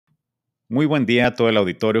Muy buen día a todo el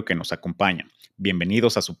auditorio que nos acompaña.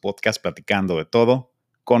 Bienvenidos a su podcast Platicando de Todo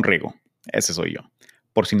con Rigo. Ese soy yo.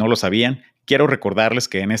 Por si no lo sabían, quiero recordarles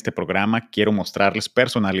que en este programa quiero mostrarles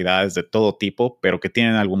personalidades de todo tipo, pero que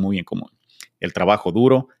tienen algo muy en común: el trabajo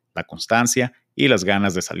duro, la constancia y las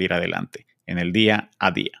ganas de salir adelante en el día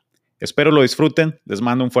a día. Espero lo disfruten. Les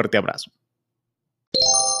mando un fuerte abrazo.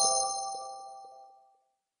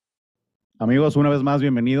 Amigos, una vez más,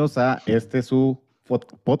 bienvenidos a su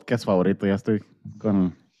podcast favorito. Ya estoy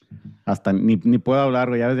con... Hasta ni puedo hablar,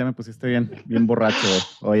 güey. Ya ves, ya me pusiste bien borracho,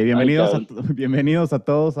 güey. Oye, bienvenidos a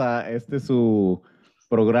todos a su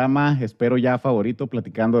programa, espero ya favorito,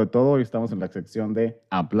 Platicando de Todo. Hoy estamos en la sección de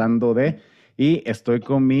Hablando de... Y estoy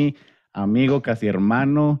con mi amigo, casi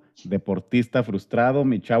hermano, deportista frustrado,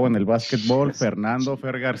 mi chavo en el básquetbol, Fernando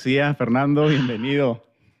García. Fernando, bienvenido.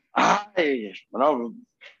 Ay, bueno,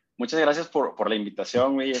 muchas gracias por la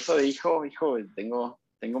invitación, güey. Eso de hijo,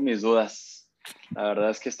 tengo mis dudas. La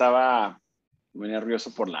verdad es que estaba muy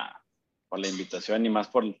nervioso por la invitación y más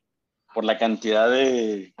por la cantidad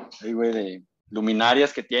de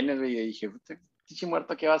luminarias que tienes, güey. Y dije, pinche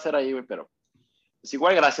muerto, ¿qué va a hacer ahí, güey? Pero pues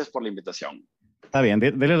igual, gracias por la invitación. Está bien,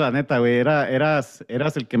 dile la neta, güey. Eras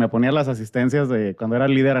el que me ponía las asistencias de cuando era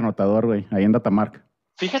líder anotador, güey, ahí en Datamark.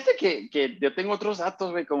 Fíjate que yo tengo otros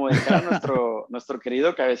datos, güey, como dijera nuestro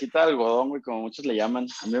querido cabecita de algodón, güey, como muchos le llaman.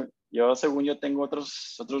 Yo, según yo, tengo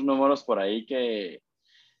otros números por ahí que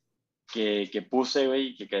puse,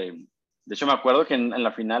 güey, de hecho me acuerdo que en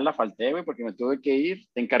la final la falté, güey, porque me tuve que ir.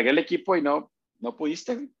 Te encargué el equipo y no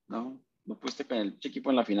pudiste, güey. No pudiste con el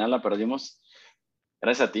equipo en la final, la perdimos.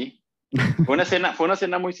 Gracias a ti. Fue una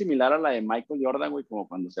escena muy similar a la de Michael Jordan, güey, como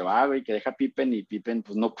cuando se va, güey, que deja a Pippen y Pippen,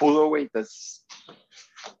 pues no pudo, güey. Entonces,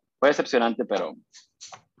 fue decepcionante, pero...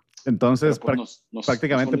 Entonces,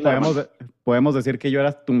 prácticamente podemos decir que yo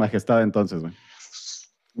era tu majestad entonces, güey.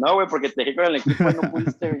 No, güey, porque te dejé con el equipo y no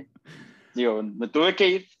pudiste, güey. Digo, me tuve que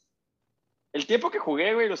ir. El tiempo que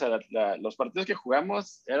jugué, güey, o sea, los partidos que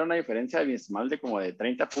jugamos era una diferencia abismal de como de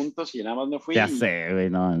 30 puntos y nada más me fui. Ya sé, güey,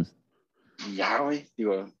 no. Y ya, güey,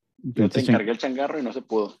 digo, yo te encargué el changarro y no se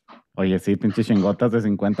pudo. Oye, sí, pinches chingotas de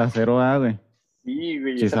 50-0, güey. Sí,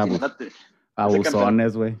 güey, imagínate.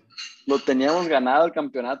 Abusones, güey. Lo teníamos ganado el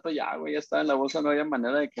campeonato ya, güey, ya estaba en la bolsa, no había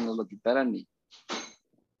manera de que nos lo quitaran y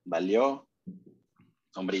valió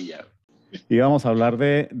sombrilla, güey. Íbamos a hablar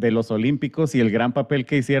de los Olímpicos y el gran papel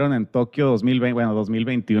que hicieron en Tokio 2020, bueno,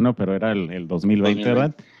 2021, pero era el 2020,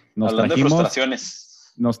 ¿verdad? Hablando de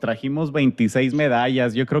frustraciones. Nos trajimos 26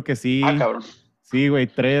 medallas, yo creo que sí. Ah, cabrón. Sí, güey,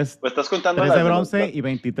 3 pues estás contando de bronce y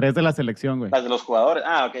 23 de la selección, güey. Las de los jugadores.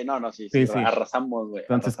 Ah, ok, no, sí. Arrasamos, güey.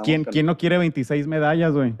 Entonces, ¿quién no quiere 26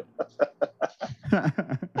 medallas, güey?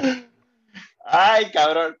 Ay,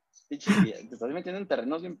 cabrón. Te estás metiendo en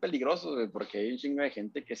terrenos bien peligrosos, güey, porque hay un chingo de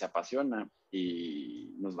gente que se apasiona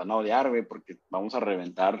y nos van a odiar, güey, porque vamos a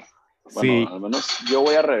reventar. Bueno, sí. Al menos yo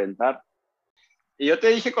voy a reventar. Y yo te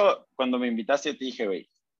dije cuando me invitaste, yo te dije, güey,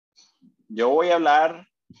 yo voy a hablar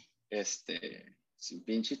sin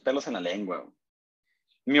pinches pelos en la lengua, güey.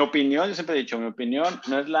 Mi opinión, yo siempre he dicho, mi opinión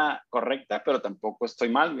no es la correcta, pero tampoco estoy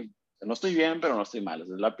mal, güey. O sea, no estoy bien, pero no estoy mal.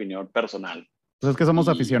 Esa es la opinión personal. Pues es que somos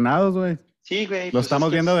aficionados, güey. Sí, güey. Lo pues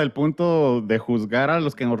estamos viendo del punto de juzgar a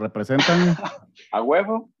los que nos representan. A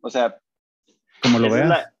huevo, o sea. Como lo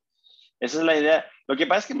veas. Esa es la idea. Lo que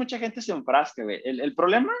pasa es que mucha gente se enfrasca, güey. El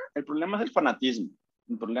problema es el fanatismo.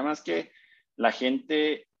 El problema es que la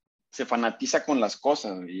gente se fanatiza con las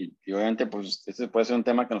cosas y obviamente pues este puede ser un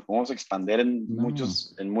tema que nos podemos expandir en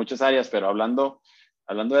muchas áreas, pero hablando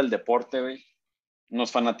del deporte, güey,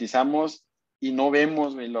 nos fanatizamos y no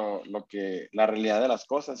vemos, güey, la realidad de las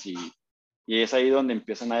cosas y es ahí donde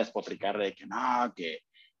empiezan a despotricar de que no, que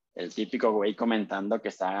el típico güey comentando que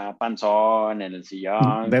está panzón en el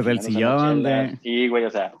sillón. Desde el sillón, Sí, güey, o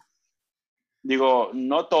sea, digo,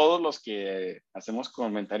 no todos los que hacemos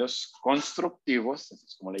comentarios constructivos, eso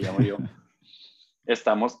es como le llamo yo,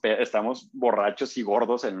 estamos borrachos y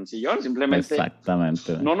gordos en un sillón. Simplemente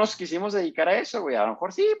exactamente, no nos quisimos dedicar a eso, güey. A lo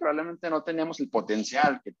mejor sí, probablemente no teníamos el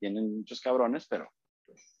potencial que tienen muchos cabrones, pero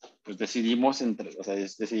pues decidimos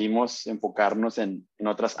enfocarnos en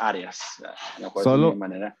otras áreas. A lo mejor solo, de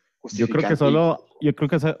manera yo creo que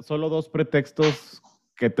solo 2 pretextos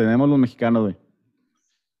que tenemos los mexicanos, güey.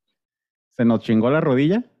 Se nos chingó la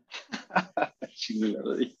rodilla.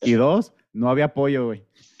 Y 2, no había apoyo, güey.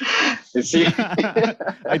 Sí.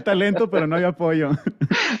 Hay talento, pero no había apoyo.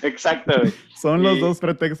 Exacto, güey. Son los 2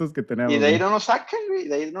 pretextos que tenemos. Y de ahí no nos sacan, güey.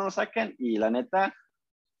 Y la neta,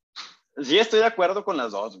 sí estoy de acuerdo con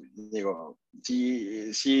las 2, güey. Digo,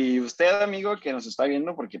 si usted, amigo, que nos está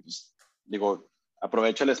viendo, porque, pues, digo,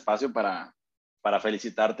 aprovecho el espacio para para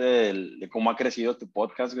felicitarte de cómo ha crecido tu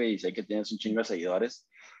podcast, güey, y sé que tienes un chingo de seguidores.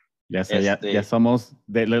 Ya sé, ya somos,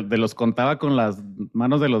 de los contaba con las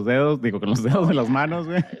manos de los dedos, digo, con los dedos de las manos,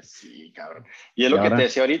 güey. Sí, cabrón. Y es lo que te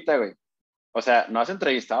decía ahorita, güey. O sea, no has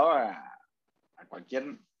entrevistado a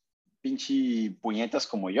cualquier pinche puñetas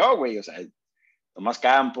como yo, güey. O sea, Tomás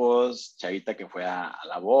Campos, Chavita que fue a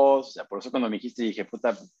La Voz. O sea, por eso cuando me dijiste, dije,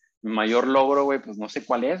 puta, mi mayor logro, güey, pues no sé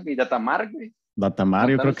cuál es, güey. Datamar, güey. Datamar,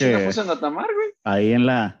 yo creo que en Datamar, güey. Ahí en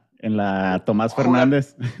la Tomás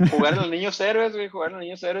Fernández. Jugar en los Niños Héroes, güey. Jugar en los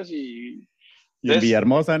Niños Héroes y... Y en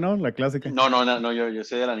Villahermosa, ¿no? La clásica. No, yo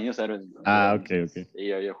soy de los Niños Héroes. Ah, ok. Sí,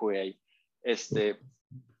 yo jugué ahí.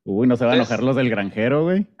 Uy, no se van a enojar los del Granjero,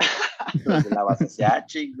 güey. Los de la base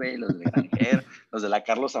CH, güey, los del Granjero, los de la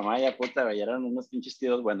Carlos Amaya, puta, güey, eran unos pinches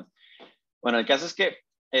tiros buenos. Bueno, el caso es que,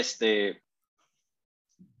 ¿qué?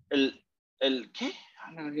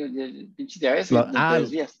 Pinches de aves, te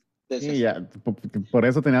desvías. Sí, ya, por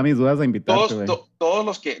eso tenía mis dudas de invitarte, güey. Todos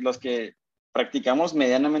los que practicamos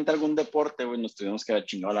medianamente algún deporte, güey, nos tuvimos que haber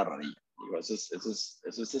chingado la rodilla. Digo, eso es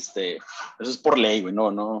por ley, güey,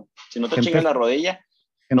 no, si no te chingas la rodilla,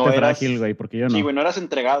 no eras frágil, güey, porque yo no. Sí, güey, no eras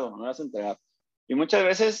entregado. Y muchas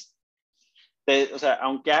veces, o sea,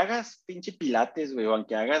 aunque hagas pinche pilates, güey, o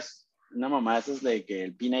aunque hagas una mamá esas de que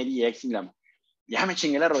el P90X, ya me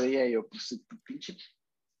chingué la rodilla, y yo, pues, pinche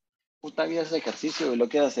puta vida ese ejercicio, güey, lo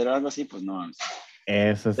que hacer algo así, pues no.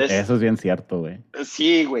 Eso es bien cierto, güey.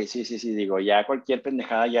 Sí, güey, sí, digo, ya cualquier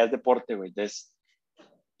pendejada ya es deporte, güey, entonces,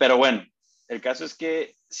 pero bueno, el caso es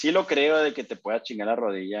que sí lo creo de que te pueda chingar la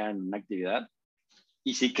rodilla en una actividad,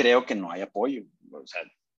 y sí creo que no hay apoyo, o sea,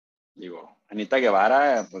 digo, Anita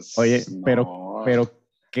Guevara, pues... Oye, no... pero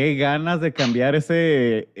qué ganas de cambiar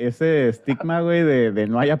ese estigma, güey, de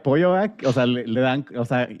no hay apoyo, ¿verdad? O sea, le dan, o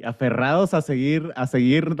sea, aferrados a seguir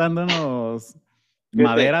dándonos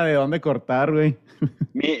madera de dónde cortar, güey.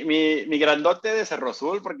 Mi grandote de Cerro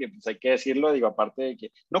Azul, porque pues hay que decirlo, digo, aparte de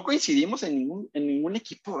que no coincidimos en ningún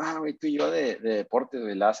equipo, güey, tú y yo de deporte,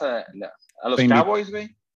 güey, a los Cowboys,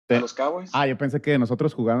 güey. A los Cowboys. Ah, yo pensé que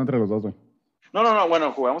nosotros jugamos entre los dos, güey. No,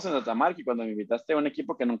 bueno, jugamos en Atamarca y cuando me invitaste a un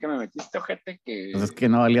equipo que nunca me metiste, ojete, que... Pues es que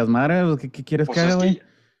no valías madre, ¿qué quieres que haga, güey?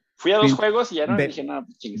 Fui a 2 juegos y ya no dije nada,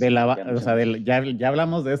 chingues. O sea, ya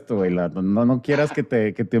hablamos de esto, güey, no quieras que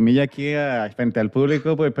te humille aquí frente al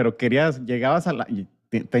público, güey, pero llegabas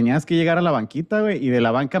tenías que llegar a la banquita, güey, y de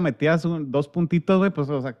la banca metías 2 puntitos, güey, pues,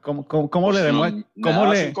 o sea, ¿cómo le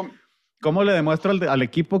demuestro al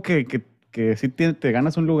equipo que sí te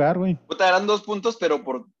ganas un lugar, güey? Puta, eran 2 puntos, pero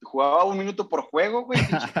jugaba 1 minuto por juego, güey.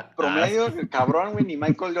 Promedio, cabrón, güey, ni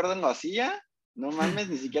Michael Jordan lo hacía. No mames,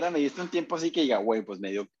 ni siquiera me diste un tiempo así que diga, güey, pues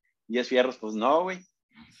me dio 10 fierros, pues no, güey.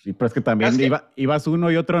 Sí, pero es que también ibas uno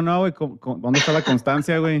y otro no, güey. ¿Dónde está la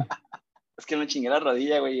constancia, güey? Es que me chingué la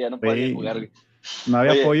rodilla, güey, ya no podía jugar, güey. No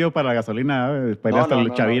había apoyo para la gasolina, güey. Después hasta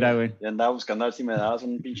el Chavira, güey. Ya andaba buscando a ver si me dabas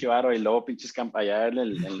un pinche varo y luego pinches allá en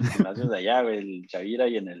los gimnasios de allá, güey, el Chavira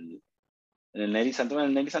y en el Neri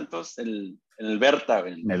Santos, en el Berta,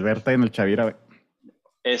 güey. En el Berta y en el Chavira, güey.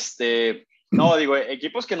 No, digo,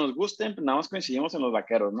 equipos que nos gusten, nada más coincidimos en los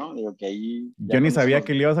Vaqueros, ¿no? Digo que ahí... Yo ni sabía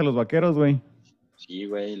que le ibas a los Vaqueros, güey. Sí,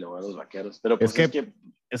 güey, luego a los Vaqueros. Pero pues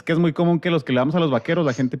es que es muy común que los que le damos a los Vaqueros,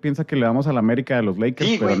 la gente piensa que le damos a la América, a los Lakers,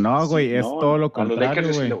 sí, pero no, güey, es todo lo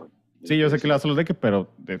contrario, güey. Sí, yo sé que le das a los Lakers,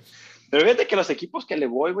 pero... Pero fíjate que los equipos que le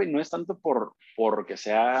voy, güey, no es tanto porque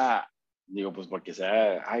sea... Digo, pues porque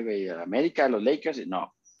sea, ay, güey, América, los Lakers,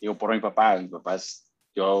 no. Digo, por mi papá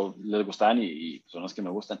yo les gustaban y son los que me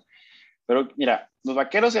gustan. Pero mira, los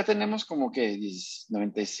Vaqueros ya tenemos como que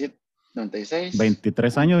 97, 96.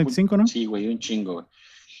 23 años, 25, ¿no? Sí, güey, un chingo, güey.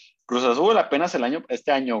 Cruz Azul apenas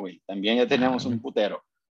este año, güey. También ya teníamos un putero.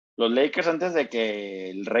 Los Lakers antes de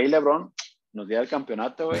que el Rey LeBron nos diera el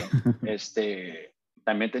campeonato, güey,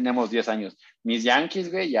 también teníamos 10 años. Mis Yankees,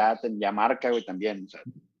 güey, ya marca, güey, también. O sea,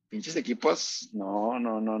 pinches equipos no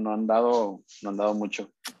han dado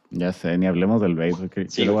mucho. Ya sé, ni hablemos del béisbol, que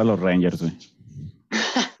luego a los Rangers, güey.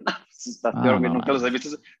 Está peor, güey. Nunca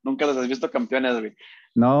los has visto campeones, güey.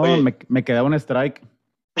 No, me quedaba un strike.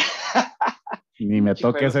 Ni me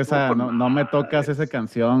toques esa, no me tocas esa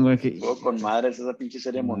canción, güey. Juego con madres, esa pinche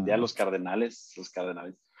serie mundial, los Cardenales.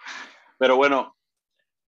 Pero bueno,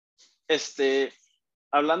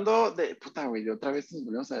 hablando de, puta, güey, otra vez nos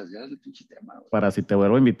volvemos a desviar del pinche tema, güey. Para si te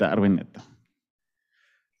vuelvo a invitar, güey, neta.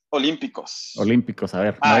 Olímpicos, a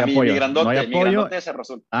ver, no hay apoyo. Mi grandote de Cerro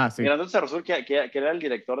Azul. Ah, sí. Mi grandote de Cerro Azul, que era el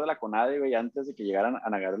director de la CONADE, güey, antes de que llegaran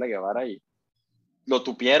Ana Gabriela Guevara y lo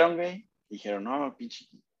tupieron, güey. Dijeron, no, pinche,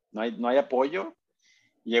 no hay apoyo.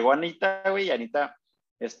 Llegó Anita, güey, y Anita,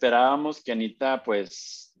 esperábamos que Anita,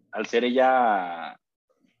 pues, al ser ella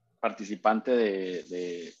participante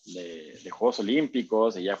de Juegos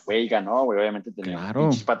Olímpicos, ella fue y ganó, güey, obviamente tenía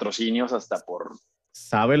muchos patrocinios hasta por...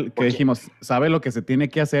 ¿Qué dijimos? Sabe lo que se tiene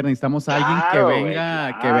que hacer, necesitamos a alguien que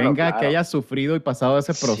venga, claro. que haya sufrido y pasado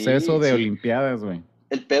ese proceso de Olimpiadas, güey.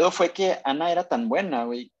 El pedo fue que Ana era tan buena,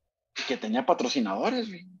 güey, que tenía patrocinadores,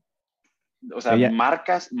 güey. O sea,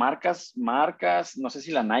 marcas, no sé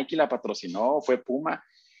si la Nike la patrocinó, fue Puma,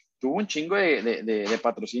 tuvo un chingo de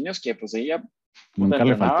patrocinios que pues ella nunca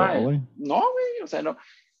le faltó, güey. No, güey, o sea, no.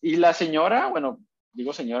 Y la señora, bueno,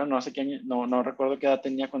 digo señora, no sé qué año, no recuerdo qué edad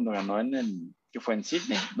tenía cuando ganó que fue en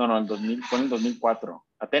Sydney. No, fue en el 2004.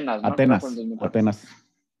 Atenas, ¿no? Atenas.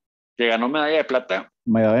 Que ganó medalla de plata.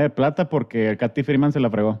 Medalla de plata porque Katy Freeman se la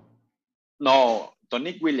fregó. No,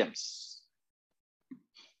 Tonique Williams.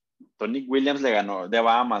 Tonique Williams le ganó, de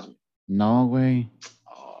Bahamas, güey. No, güey.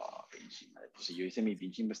 Pues si yo hice mi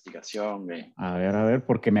pinche investigación, güey. A ver,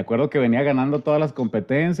 porque me acuerdo que venía ganando todas las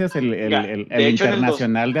competencias, el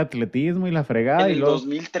internacional de atletismo y la fregada. En el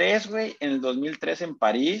 2003, güey, en el 2003 en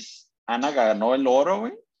París, Ana ganó el oro,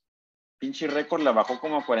 güey. Pinche récord la bajó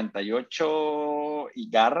como a 48 y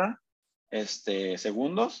garra,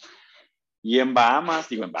 segundos. Y en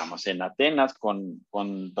en Atenas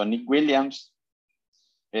con Tonique Williams,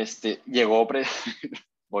 llegó,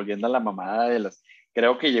 volviendo a la mamada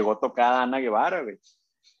creo que llegó tocada Ana Guevara, güey.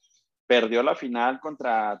 Perdió la final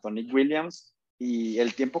contra Tonique Williams y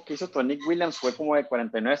el tiempo que hizo Tonique Williams fue como de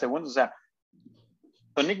 49 segundos. O sea,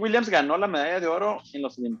 Tonique Williams ganó la medalla de oro en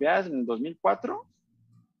las Olimpiadas en el 2004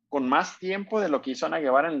 con más tiempo de lo que hizo Ana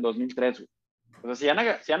Guevara en el 2003, güey. O sea,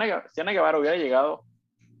 si Ana Guevara hubiera llegado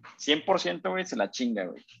 100%, güey, se la chinga,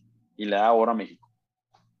 güey. Y le da oro a México.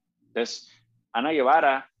 Entonces, Ana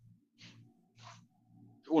Guevara,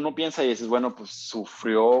 uno piensa y dices, bueno, pues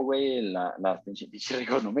sufrió, güey, la pinche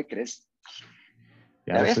récord, ¿no me crees?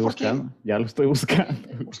 Ya lo estoy buscando.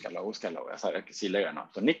 Búscalo, voy a saber que sí le ganó.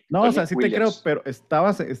 Tonique o sea, sí Williams. Te creo, pero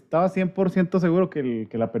estaba 100% seguro que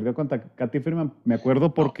la perdió contra Katy Freeman. Me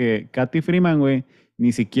acuerdo porque Katy Freeman, güey,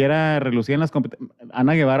 ni siquiera relucía en las competencias.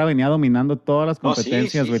 Ana Guevara venía dominando todas las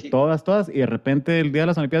competencias, güey, todas, y de repente el día de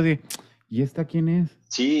las Olimpiadas ¿y esta quién es?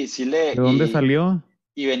 Sí. ¿De dónde salió?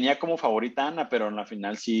 Y venía como favorita Ana, pero en la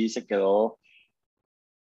final sí se quedó.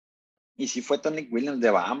 Y sí fue Tonique Williams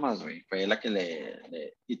de Bahamas, güey. Fue la que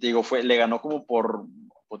y te digo, le ganó como por,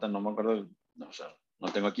 puta, no me acuerdo, no, o sea,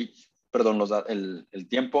 no tengo aquí, perdón, el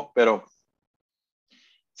tiempo, pero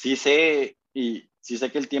sí sé que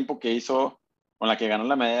el tiempo que hizo, con la que ganó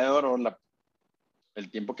la medalla de oro,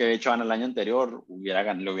 el tiempo que había hecho Ana el año anterior,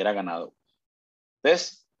 le hubiera ganado.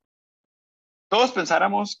 Entonces, todos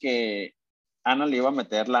pensáramos que Ana le iba a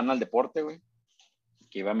meter lana al deporte, güey.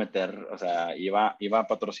 Que iba a meter, o sea, iba a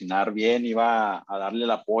patrocinar bien, iba a darle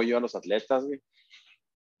el apoyo a los atletas, güey.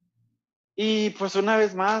 Y pues una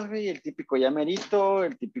vez más, güey, el típico llamerito,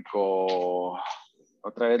 el típico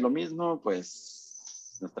otra vez lo mismo,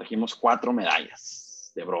 pues nos trajimos 4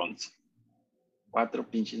 medallas de bronce. 4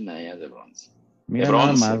 pinches medallas de bronce. Mira, de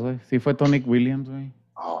bronce. Nada más, güey. Sí fue Tonique Williams, güey.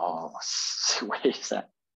 Oh, güey, o sea.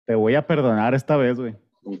 Te voy a perdonar esta vez, güey.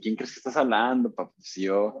 ¿Con quién crees que estás hablando, papu? Si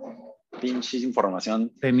yo, pinches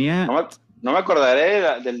información. Tenía... No me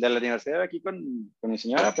acordaré del aniversario de aquí con mi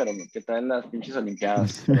señora, pero ¿qué tal las pinches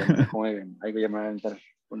Olimpiadas? Ahí voy a aventar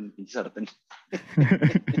con el pinche sartén.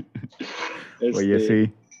 Oye,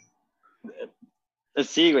 sí.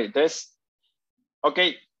 Sí, güey. Entonces, ok,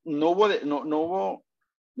 no hubo,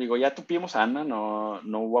 digo, ya tupimos a Ana, no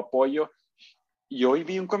hubo apoyo. Y hoy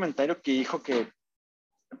vi un comentario que dijo que,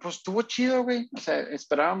 pues, estuvo chido, güey. O sea,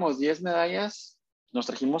 esperábamos 10 medallas. Nos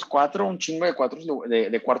trajimos 4, un chingo de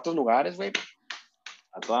cuartos lugares, güey.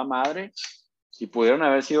 A toda madre. Si pudieron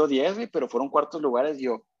haber sido 10, güey, pero fueron cuartos lugares.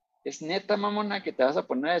 Yo, es neta, mamona, que te vas a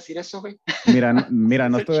poner a decir eso, güey. Mira,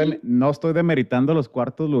 no estoy demeritando los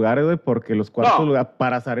cuartos lugares, güey, porque los cuartos lugares,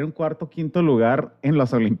 para salir un cuarto, quinto lugar en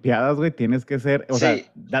las Olimpiadas, güey, tienes que ser, o sea,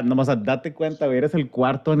 nomás date cuenta, güey, eres el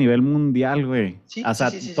cuarto a nivel mundial, güey. Sí, o sea,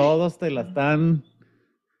 todos te la están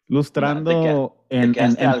lustrando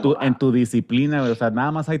en tu disciplina, güey. O sea,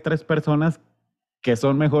 nada más hay 3 personas que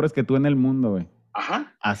son mejores que tú en el mundo, güey.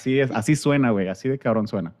 Ajá. Así es, así suena, güey, así de cabrón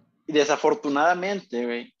suena. Y desafortunadamente,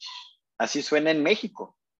 güey, así suena en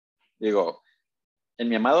México. Digo, en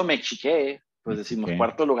mi amado Mexique, pues decimos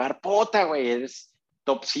cuarto lugar, puta, güey, eres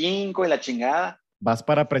top 5 y la chingada. Vas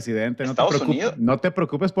para presidente, no te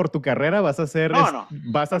preocupes por tu carrera, vas a ser,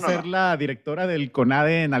 la directora del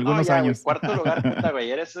CONADE en algunos años. Güey, cuarto lugar, puta,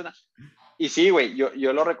 güey, eres una... Y sí, güey,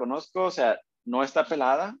 yo lo reconozco, o sea, no está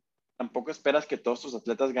pelada, tampoco esperas que todos tus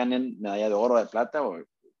atletas ganen medalla de oro o de plata, güey,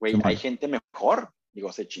 hay gente mejor, digo,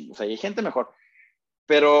 o sea, hay gente mejor,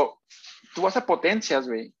 pero tú vas a potencias,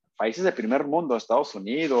 güey, países de primer mundo, Estados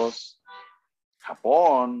Unidos,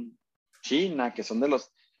 Japón, China, que son de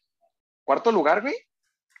los... Cuarto lugar, güey,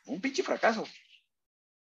 un pinche fracaso.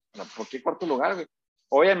 O sea, ¿por qué cuarto lugar, güey?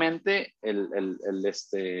 Obviamente, la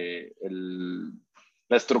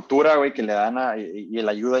estructura, güey, que le dan y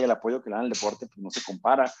la ayuda y el apoyo que le dan al deporte, pues no se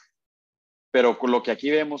compara. Pero con lo que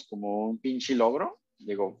aquí vemos como un pinche logro,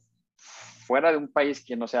 digo, fuera de un país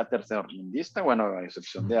que no sea tercermundista, bueno, a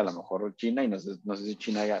excepción de a lo mejor China, y no sé si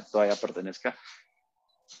China ya todavía pertenezca,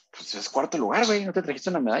 pues es cuarto lugar, güey, no te trajiste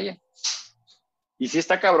una medalla. Y sí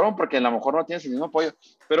está cabrón, porque a lo mejor no tienes el mismo apoyo.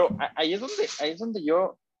 Pero ahí es donde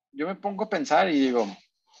yo me pongo a pensar y digo,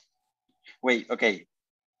 güey, ok,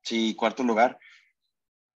 sí, cuarto lugar.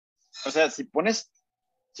 O sea, si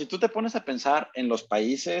tú te pones a pensar en los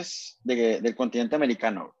países del continente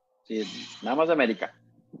americano, ¿sí? Nada más de América,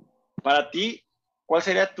 para ti, ¿cuál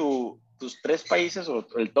sería tus 3 países o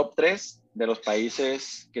el top 3 de los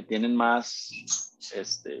países que tienen más,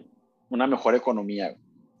 una mejor economía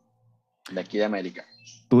de aquí de América?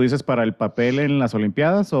 ¿Tú dices para el papel en las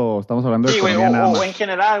Olimpiadas o estamos hablando de Sí, güey, economía nada más? o en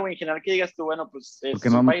general que digas tú, bueno, pues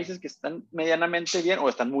son países que están medianamente bien o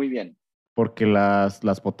están muy bien. Porque las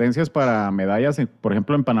potencias para medallas, por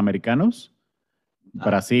ejemplo, en Panamericanos,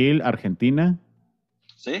 Brasil, Argentina,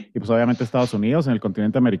 ¿sí? Y pues obviamente Estados Unidos en el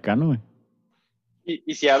continente americano, güey.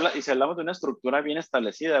 Y si hablamos de una estructura bien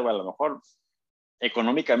establecida, güey, a lo mejor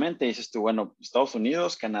económicamente dices tú, bueno, Estados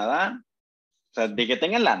Unidos, Canadá, o sea, de que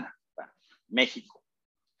tengan lana, México.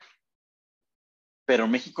 Pero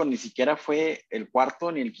México ni siquiera fue el cuarto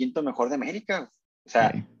ni el quinto mejor de América. O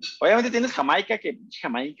sea, obviamente tienes Jamaica, que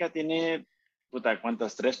Jamaica tiene, puta,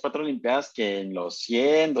 ¿cuántas? 3, 4 Olimpiadas que en los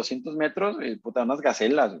 100, 200 metros, puta, unas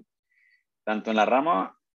gacelas, güey. Tanto en la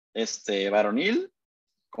rama varonil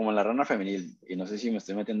como en la rama femenil. Y no sé si me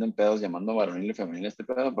estoy metiendo en pedos llamando varonil y femenil este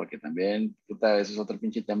pedo, porque también, puta, ese es otro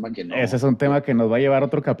pinche tema que no... Ese es un tema que nos va a llevar a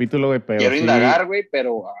otro capítulo, güey, pero quiero sí, indagar, güey,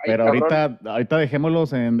 pero... Ay, pero cabrón. ahorita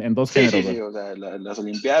dejémoslos en 2 Sí, géneros, sí, sí, güey. o sea, las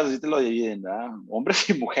Olimpiadas así te lo dividen, ¿verdad? Hombres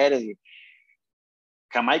y mujeres, güey.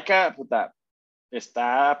 Jamaica, puta,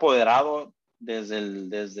 está apoderado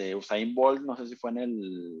desde Usain Bolt, no sé si fue en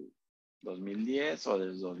el 2010 o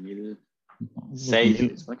desde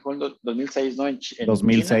 2006. Fue en 2006, ¿no? En China.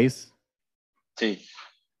 2006. Sí.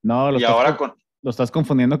 No, Y ahora lo estás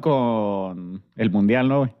confundiendo con el Mundial,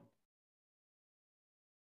 ¿no, güey?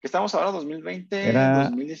 ¿qué estamos ahora? 2020, Era,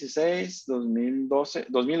 2016, 2012,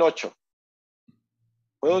 2008.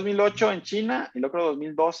 Fue 2008 en China y luego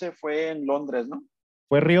 2012 fue en Londres, ¿no?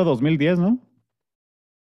 fue Río 2010, ¿no?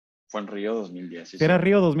 Fue en Río 2010, sí, Sí, era sí.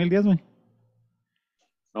 Río 2010, güey.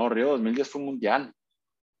 No, Río 2010 fue un mundial.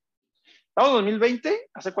 Estamos 2020,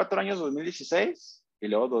 hace 4 años, 2016, y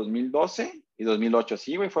luego 2012 y 2008.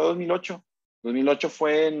 Sí, güey, fue 2008. 2008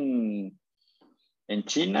 fue en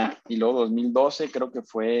China y luego 2012 creo que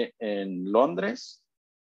fue en Londres.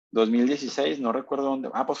 2016, no recuerdo dónde.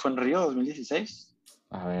 Ah, pues fue en Río 2016.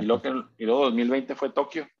 A ver, Y pues. luego 2020 fue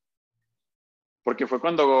Tokio. Porque fue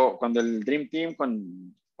cuando el Dream Team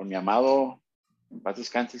con mi amado, en paz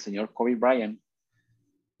descanse, el señor Kobe Bryant,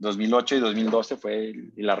 2008 y 2012 fue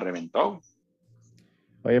y la reventó.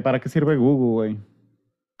 Oye, ¿para qué sirve Google, güey?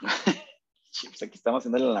 Pues aquí estamos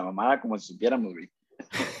haciéndole la mamada como si supiéramos, güey.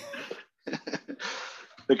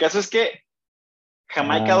 El caso es que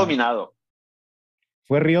Jamaica ha dominado.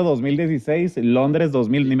 Fue Río 2016, Londres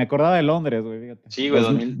 2000, ni me acordaba de Londres, güey, fíjate. Sí, güey,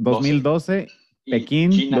 2012, y Pekín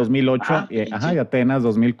China. 2008, Ajá, Pekín, y sí. Atenas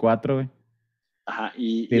 2004, güey. Ajá,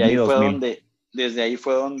 y Sydney ahí fue 2000. desde ahí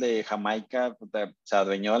fue donde Jamaica, puta, se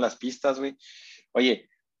adueñó de las pistas, güey. Oye,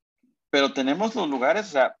 pero tenemos los lugares,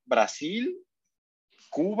 o sea, Brasil,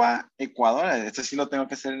 Cuba, Ecuador, este sí lo tengo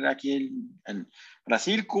que hacer aquí,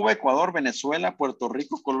 Brasil, Cuba, Ecuador, Venezuela, Puerto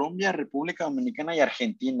Rico, Colombia, República Dominicana y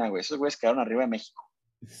Argentina, güey. Esos güeyes quedaron arriba de México.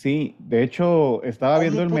 Sí, de hecho, estaba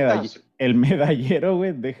viendo ¿Cómo putas? el medallero,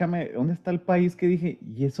 güey. Déjame, ¿dónde está el país que dije?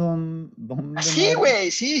 ¿Y eso dónde Sí, madre?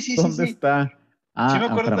 güey, sí, sí, sí, ¿Dónde sí. está? Sí me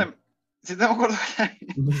acuerdo Espérame. también. Sí me acuerdo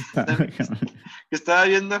 ¿Dónde está? Déjame. que estaba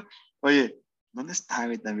viendo, oye, ¿dónde está,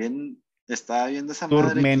 güey? También estaba viendo esa madre que yo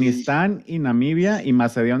dije, Turkmenistán y Namibia y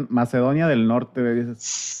Macedonia del Norte, güey, dices,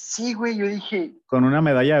 sí, güey, yo dije, con una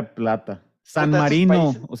medalla de plata. San puta, estos Marino,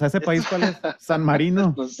 países, o sea, ¿ese estos, país cuál es? San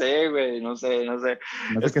Marino. no sé, güey, no sé. No sé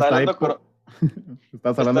qué Estaba está ahí. hablando con,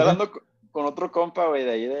 ¿Estás hablando estaba qué? hablando con otro compa, güey,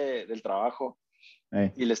 de ahí del trabajo.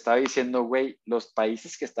 Eh. Y le estaba diciendo, güey, los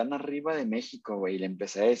países que están arriba de México, güey. Y le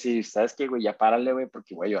empecé a decir, ¿sabes qué, güey? Ya párale, güey,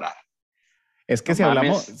 porque voy a llorar. Es que No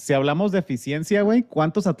mames. si hablamos de eficiencia, güey,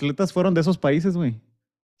 ¿cuántos atletas fueron de esos países, güey?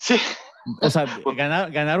 Sí. O sea,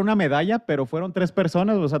 ganar una medalla, pero fueron 3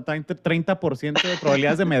 personas, o sea, 30% de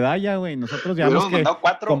probabilidades de medalla, güey. Nosotros llevamos Hubiéramos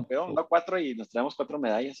que... mandado cuatro y nos traemos 4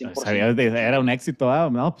 medallas, 100%. Era un éxito,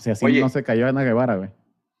 no, pues si así no Oye, se cayó Ana Guevara, güey.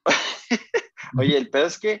 oye, el pedo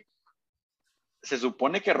es que se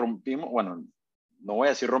supone que rompimos, bueno, no voy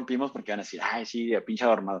a decir rompimos porque van a decir, ay, sí, de pinche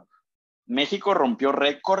armado. México rompió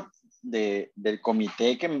récord del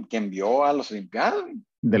comité que envió a los Olimpiadas, güey.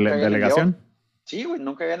 ¿Delegación? Sí, güey,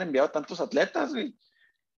 nunca habían enviado tantos atletas, güey.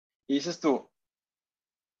 Y dices tú,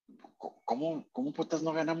 ¿cómo putas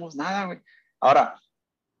no ganamos nada, güey? Ahora,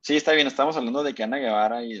 sí, está bien, estamos hablando de que Ana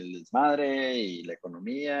Guevara y el desmadre y la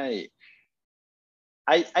economía y...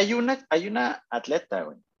 Hay una atleta,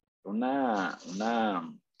 güey, una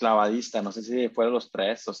clavadista, no sé si fue de los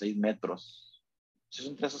 3 o 6 metros, si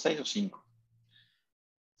son 3 o 6 o 5,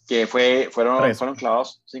 que fueron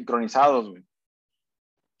clavados sincronizados, güey,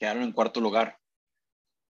 quedaron en cuarto lugar.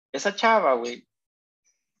 Esa chava, güey,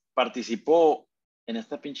 participó en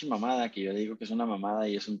esta pinche mamada, que yo digo que es una mamada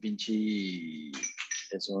y es un pinche,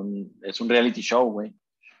 es un reality show, güey.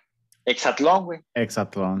 Hexatlón, güey.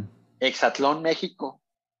 Hexatlón México,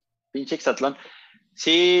 pinche Hexatlón.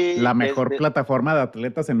 Sí, la mejor plataforma de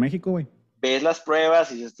atletas en México, güey. Ves las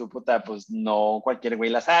pruebas y dices tú, puta, pues no cualquier güey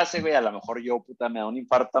las hace, güey. A lo mejor yo, puta, me da un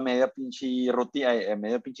infarto a media pinche rutina,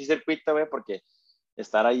 medio pinche circuito, güey, porque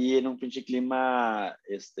estar ahí en un pinche clima,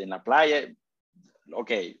 en la playa, ok,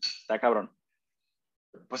 está cabrón.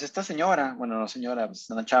 Pues esta señora, bueno, no señora, pues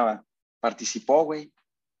una chava, participó, güey,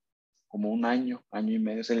 como un año y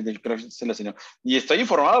medio, creo que se lesionó. Y estoy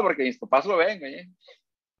informado porque mis papás lo ven, güey.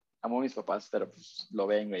 Amo a mis papás, pero pues lo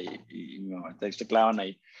ven, güey, y mi mamá te clavan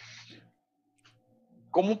ahí.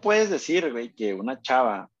 ¿Cómo puedes decir, güey, que una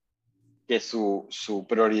chava que su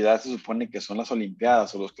prioridad se supone que son las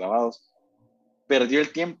Olimpiadas o los clavados, perdió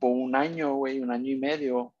el tiempo un año, güey, un año y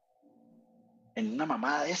medio en una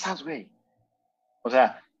mamada de esas, güey? O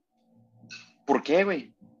sea, ¿por qué,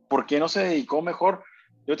 güey? ¿Por qué no se dedicó mejor?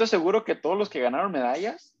 Yo te aseguro que todos los que ganaron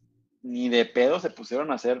medallas, ni de pedo se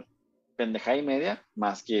pusieron a hacer pendejada y media,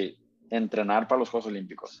 más que entrenar para los Juegos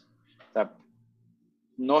Olímpicos. O sea,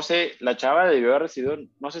 no sé, la chava debió haber recibido,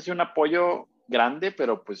 no sé si un apoyo grande,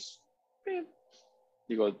 pero pues,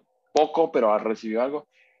 digo, poco, pero recibió algo.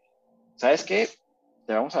 ¿Sabes qué?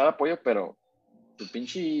 Te vamos a dar apoyo, pero tu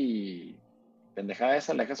pinche pendejada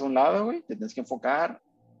esa la dejas a un lado, güey. Te tienes que enfocar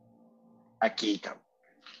aquí, cabrón.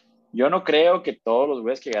 Yo no creo que todos los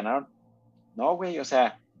güeyes que ganaron, no, güey, o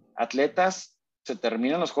sea, atletas se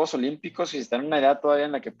terminan los Juegos Olímpicos y están en una edad todavía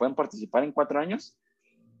en la que pueden participar en 4 años,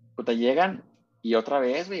 puta, llegan y otra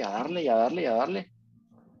vez, güey, a darle y a darle y a darle.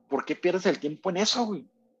 ¿Por qué pierdes el tiempo en eso, güey?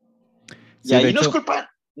 Sí, y ahí hecho, no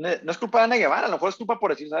es culpa de Ana Guevara, a lo mejor es culpa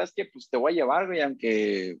por decir, ¿sabes qué? Pues te voy a llevar, güey,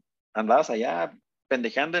 aunque andabas allá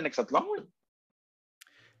pendejeando en Hexatlón, güey.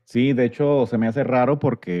 Sí, de hecho, se me hace raro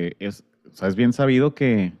porque o sea, es bien sabido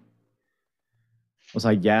que, o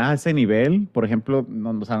sea, ya a ese nivel, por ejemplo,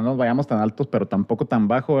 o sea, no nos vayamos tan altos, pero tampoco tan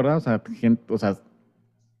bajo, ¿verdad? O sea,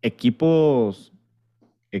 equipos,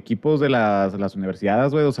 equipos de las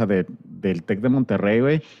universidades, güey, o sea, del TEC de Monterrey,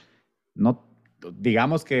 güey, no,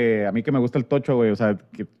 digamos que a mí que me gusta el tocho, güey, o sea,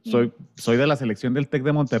 que soy de la selección del TEC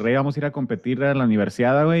de Monterrey, vamos a ir a competir a la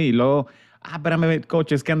universidad, güey, y luego, espérame,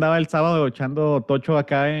 coach, es que andaba el sábado echando tocho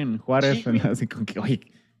acá en Juárez, Sí, así como que, oye,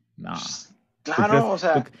 no. ¿Tú crees? claro, o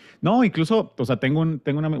sea. No, incluso, o sea,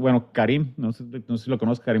 bueno, Karim, no sé si lo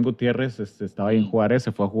conoces, Karim Gutiérrez, estaba ahí en Juárez,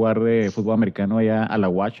 se fue a jugar de fútbol americano allá a la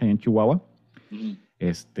UACH, allá en Chihuahua,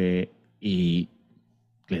 y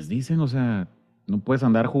les dicen, o sea, no puedes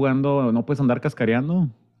andar jugando, no puedes andar cascareando,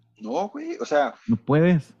 No, güey, o sea, no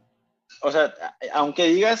puedes. aunque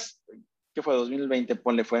digas que fue 2020,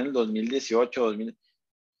 ponle, fue en el 2018, 2000,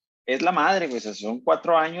 es la madre, güey, o sea, son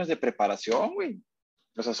 4 años de preparación, güey.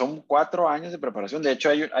 O sea, son 4 años de preparación. De hecho,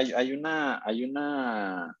 hay una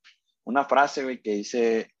frase, güey, que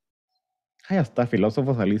dice, Ay, hasta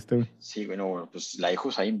filósofo saliste, güey. sí, güey, no, bueno, pues la dijo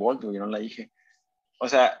Usain Bolt, güey, yo no la dije. O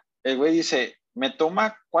sea, el güey dice, me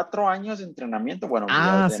toma 4 años de entrenamiento, bueno,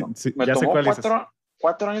 Sí, no, sí, me ya sé tomó cuál dices.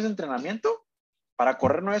 4 años de entrenamiento para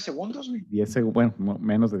correr 9 segundos, güey. 10 segundos, bueno,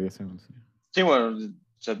 menos de 10 segundos. Sí, bueno,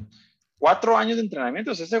 o sea, 4 años de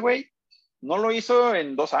entrenamiento. O sea, ese güey no lo hizo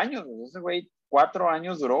en 2 años, güey. Ese güey 4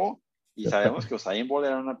 años duró y sabemos que Usain Bolt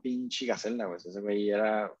era una pinche gacela, güey. Ese güey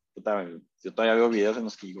era, puta, yo todavía veo videos en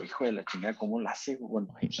los que digo, hijo de la chingada, ¿cómo la hace?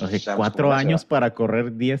 Bueno, O sea, sabemos cómo 4 la hace, años ¿verdad? para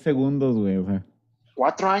correr 10 segundos, güey, o sea.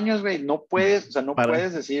 4 años, güey, no puedes, o sea, no Para,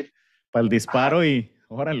 puedes decir, para el disparo y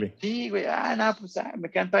órale. sí, güey, nada, pues me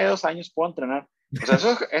quedan todavía 2 años, puedo entrenar. O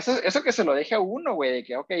sea, eso que se lo deje a uno, güey, de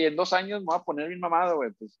que, ok, en 2 años me voy a poner bien mamado,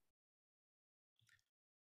 güey, pues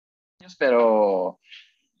pero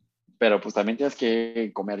pues también tienes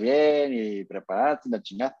que comer bien y prepararte la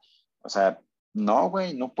chingada. O sea, no,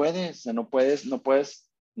 güey, no puedes, o sea, no puedes,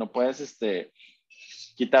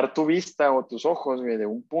 quitar tu vista o tus ojos, güey, de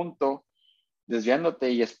un punto,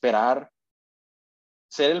 desviándote y esperar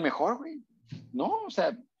ser el mejor, güey. No, o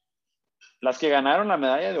sea, las que ganaron la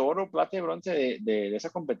medalla de oro, plata y bronce de esa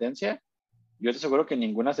competencia, yo te aseguro que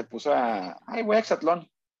ninguna se puso ay, voy a hexatlón.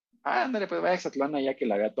 Ah, ándale, pues voy a hexatlón allá que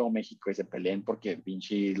la vea todo México y se peleen porque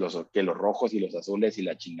pinche que los rojos y los azules y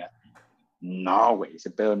la chinga. No, güey,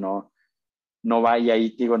 ese pedo no va y ahí,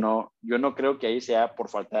 digo, no, yo no creo que ahí sea por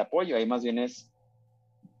falta de apoyo, ahí más bien es,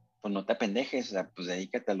 pues no te apendejes, o sea, pues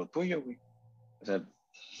dedícate a lo tuyo, güey. O sea,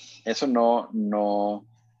 eso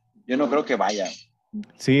yo no creo que vaya.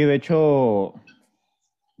 Sí, de hecho,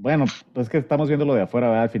 bueno, pues que estamos viendo lo de afuera,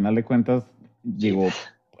 ¿verdad? Al final de cuentas, Sí, digo,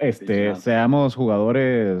 pinche seamos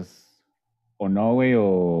jugadores o no, güey,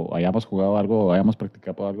 o hayamos jugado algo, o hayamos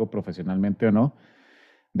practicado algo profesionalmente o no,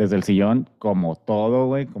 desde el sillón, como todo,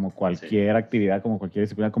 güey, como sí. cualquier actividad, como cualquier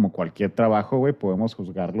disciplina, como cualquier trabajo, güey, podemos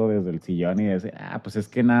juzgarlo desde el sillón y decir, pues es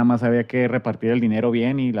que nada más había que repartir el dinero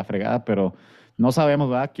bien y la fregada, pero no sabemos,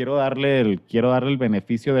 ¿verdad? Quiero darle el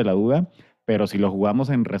beneficio de la duda, pero si lo jugamos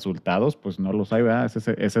en resultados, pues no lo sabe, ¿verdad?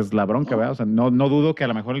 Esa es la bronca, ¿verdad? O sea, no dudo que a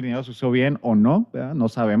lo mejor el dinero se usó bien o no, ¿verdad? No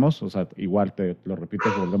sabemos, o sea, igual te lo repito,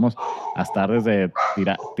 volvemos a estar desde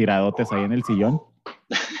tiradotes ahí en el sillón,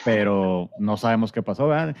 pero no sabemos qué pasó,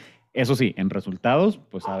 ¿verdad? Eso sí, en resultados,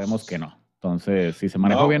 pues sabemos que no. Entonces, si se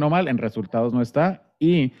manejó No, bien o mal, en resultados no está.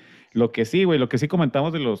 Y lo que sí, güey, lo que sí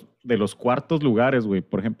comentamos de los cuartos lugares, güey.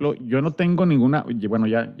 Por ejemplo, yo no tengo ninguna, bueno,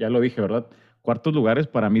 ya lo dije, ¿verdad? Cuartos lugares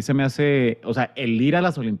para mí se me hace, o sea, el ir a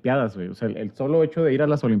las Olimpiadas, güey. O sea, el solo hecho de ir a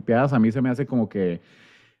las Olimpiadas a mí se me hace como que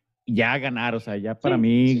ya ganar, o sea, ya para sí,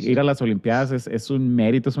 mí sí, ir a sí. las Olimpiadas es un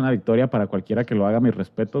mérito, es una victoria para cualquiera que lo haga, mi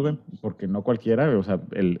respeto, güey, porque no cualquiera, güey, o sea,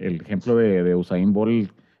 el ejemplo de Usain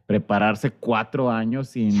Bolt, prepararse 4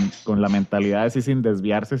 años con la mentalidad así, sin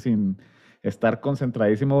desviarse, sin estar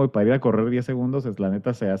concentradísimo, güey, para ir a correr 10 segundos, es, la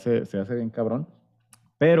neta se hace bien cabrón,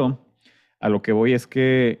 pero a lo que voy es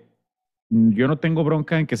que yo no tengo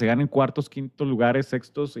bronca en que se ganen cuartos, quintos lugares,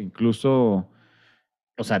 sextos, incluso,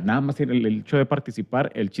 o sea, nada más el hecho de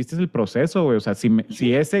participar, el chiste es el proceso, güey. O sea, si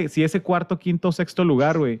ese cuarto, quinto, sexto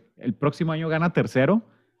lugar, güey, el próximo año gana tercero,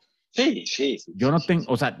 Sí, sí, sí, yo sí, no sí, tengo, sí.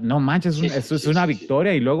 o sea, no manches, Sí, sí, eso es sí, una sí, sí.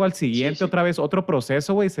 victoria. Y luego al Sí, siguiente sí. otra vez otro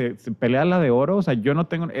proceso, güey, se pelea la de oro. O sea, yo no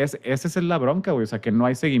tengo, esa es la bronca, güey. O sea, que no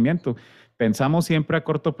hay seguimiento. Pensamos siempre a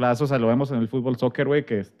corto plazo, o sea, lo vemos en el fútbol soccer, güey,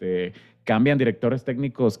 que cambian directores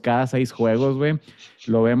técnicos cada 6 juegos, güey.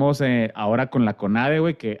 Lo vemos ahora con la CONADE,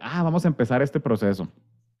 güey, que, vamos a empezar este proceso.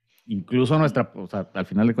 Incluso o sea, al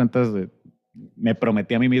final de cuentas, me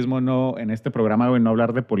prometí a mí mismo no, en este programa, güey, no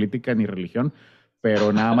hablar de política ni religión,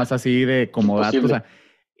 pero nada más así de como datos, o Imposible. sea,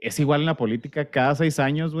 es igual en la política cada 6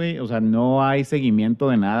 años, güey, o sea, no hay seguimiento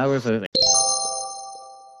de nada, güey, o sea,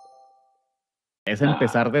 es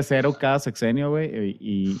empezar Nah, de cero cada sexenio, güey,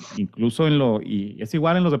 y incluso y es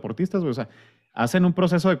igual en los deportistas, güey, o sea, hacen un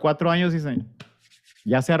proceso de 4 años y dicen,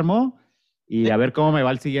 ya se armó y a sí. ver cómo me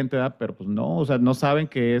va el siguiente edad, pero pues no, o sea, no saben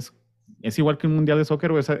que es igual que un mundial de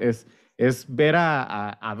soccer, güey, es ver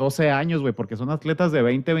a 12 años, güey, porque son atletas de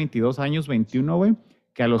 20, 22 años, 21, güey,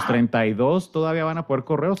 que a los Ajá. 32 todavía van a poder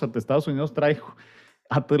correr, o sea, Estados Unidos trae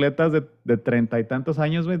atletas de 30 y tantos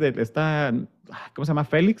años, güey, de esta, ¿cómo se llama?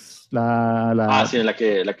 Félix, Sí, la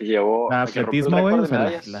que llevó, la la que rompió el atletismo, güey, récord o de sea,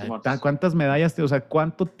 medallas, Simón. ¿cuántas medallas, o sea,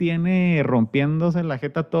 cuánto tiene rompiéndose la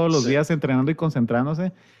jeta todos los Sí. días, entrenando y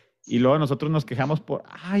concentrándose? Y luego nosotros nos quejamos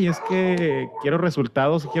es que quiero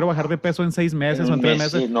resultados, quiero bajar de peso en 6 meses En o en un tres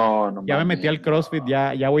mes, meses. sí, no, no Ya me metí mames, al CrossFit, no.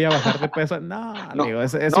 ya voy a bajar de peso. No, No, digo,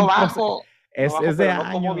 es no un proceso, bajo, no bajo, es de pero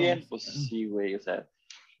no como bien. años. Pues sí, güey, O sea,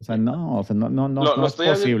 eh, no, o sea, lo no es estoy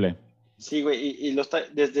viendo. posible. Sí, güey, y lo está,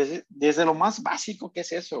 desde lo más básico que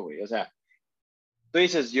es eso, güey. O sea, tú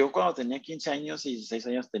dices, yo cuando tenía 15 años y 16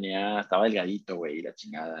 años estaba delgadito, güey, y la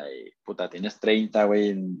chingada, y puta, tienes 30, güey,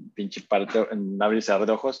 en pinche parte, en un abrir y cerrar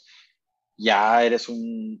de ojos, ya eres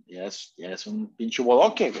un pinche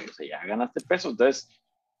bodoque, güey, o sea, ya ganaste peso. Entonces,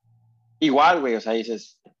 igual, güey, o sea,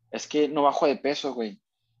 dices, es que no bajo de peso, güey,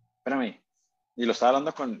 espérame. Y lo estaba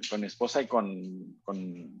hablando con mi esposa y con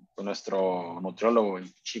nuestro nutriólogo, güey.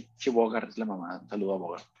 Bogar es la mamá. Un saludo a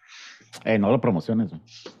Bogar. No lo promociones, güey.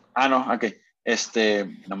 No, ok.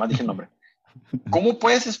 Nomás dije el nombre. ¿Cómo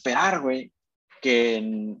puedes esperar, güey, que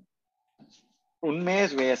en un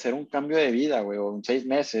mes, güey, hacer un cambio de vida, güey, o en 6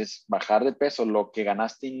 meses, bajar de peso lo que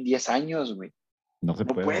ganaste en 10 años, güey? No se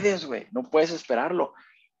No puede. puedes, güey, no puedes esperarlo.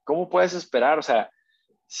 ¿Cómo puedes esperar? O sea,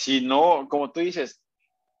 si no, como tú dices,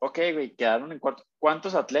 ok, güey, quedaron en cuarto.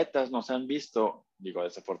 ¿Cuántos atletas nos han visto? Digo,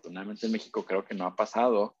 desafortunadamente en México creo que no ha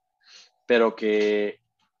pasado, pero que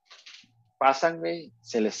pasan, güey,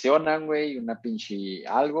 se lesionan, güey, una pinche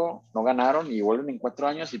algo, no ganaron y vuelven en 4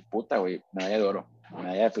 años y puta, güey, medalla de oro,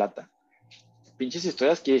 medalla de plata. Pinches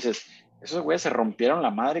historias que dices, esos güeyes se rompieron la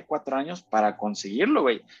madre 4 años para conseguirlo,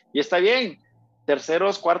 güey. Y está bien,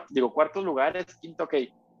 terceros, cuartos lugares, quinto, ok.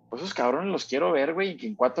 Pues esos cabrones los quiero ver, güey, que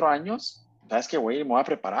en 4 años, sabes que, güey, me voy a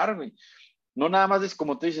preparar, güey. No nada más,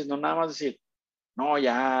 como tú dices, no nada más decir, no,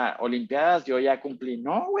 ya, Olimpiadas, yo ya cumplí.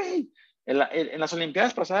 No, güey. En las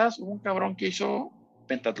Olimpiadas pasadas hubo un cabrón que hizo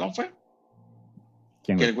pentatlón, fue.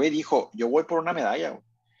 ¿Quién, Que güey? el güey dijo, yo voy por una medalla, güey.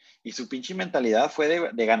 Y su pinche mentalidad fue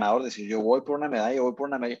de ganador, decir, yo voy por una medalla, yo voy por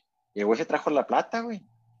una medalla. Y el güey se trajo la plata, güey.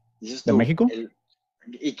 Dices ¿De tú, México?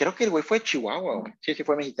 y creo que el güey fue de Chihuahua, güey. Sí, sí,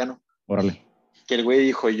 fue mexicano. Órale. Que el güey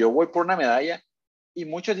dijo, yo voy por una medalla. Y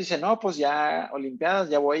muchos dicen, no, pues ya, Olimpiadas,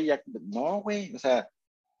 ya voy, ya. No, güey, o sea,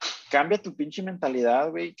 cambia tu pinche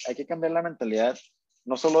mentalidad, güey. Hay que cambiar la mentalidad,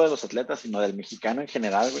 no solo de los atletas, sino del mexicano en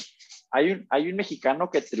general, güey. Hay un mexicano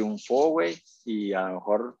que triunfó, güey, y a lo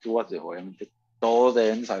mejor tú, obviamente, todos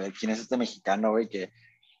deben saber quién es este mexicano, güey, que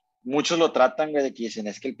muchos lo tratan, güey, de que dicen,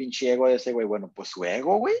 es que el pinche ego de ese, güey, bueno, pues su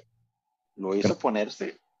ego, güey, lo hizo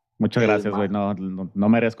ponerse Muchas el gracias, güey. más, No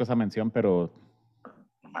merezco esa mención, pero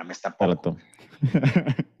no mames, te la tampoco. tomo.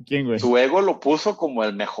 ¿Quién, güey? Su ego lo puso como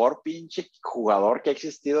el mejor pinche jugador que ha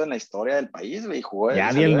existido en la historia del país, güey,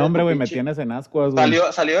 Ya di el salió de nombre, tu güey. Me pinche. tienes en ascuas, güey.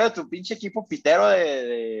 Salió de tu pinche equipo pitero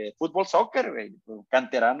de fútbol soccer, güey. Tu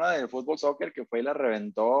canterano del fútbol soccer que fue y la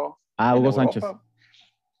reventó Ah, en Hugo Sánchez. Europa.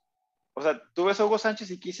 O sea, tú ves a Hugo Sánchez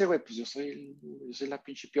y quise, güey, pues yo soy la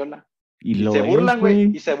pinche piola. Y Y se lo es, burlan, güey,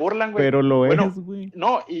 güey. y se burlan, güey. Pero lo Bueno, es, güey.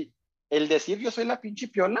 no, y el decir yo soy la pinche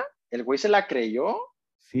piola, el güey se la creyó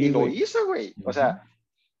y Sí, lo güey. hizo, güey. O Ujú. sea,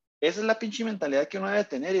 esa es la pinche mentalidad que uno debe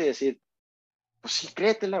tener y decir, pues sí,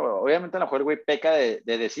 créetela, güey. Obviamente a lo mejor el güey peca de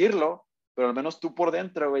decirlo, pero al menos tú por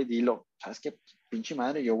dentro, güey, dilo. ¿Sabes qué? Pinche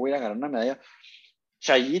madre, yo voy a ganar una medalla.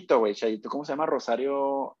 Chayito, güey, Chayito, ¿cómo se llama?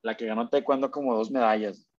 Rosario, la que ganó taekwondo como 2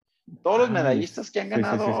 medallas. Todos los Ay, medallistas que han sí, sí, sí,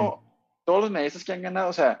 sí. ganado, todos los medallistas que han ganado,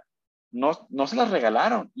 o sea, no se las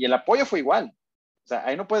regalaron. Y el apoyo fue igual. O sea,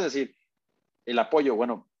 ahí no puedes decir el apoyo,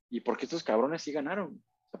 bueno, ¿y por qué estos cabrones sí ganaron?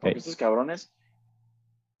 O sea, ¿por qué Hey. estos cabrones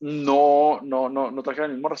no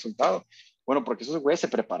trajeron el mismo resultado? Bueno, porque esos güeyes se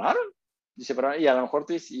prepararon. Y a lo mejor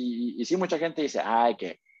y sí, mucha gente dice, ay,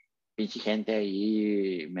 que pinche gente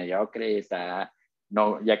ahí mediocre, está,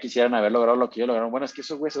 no, ya quisieran haber logrado lo que ellos lograron. Bueno, es que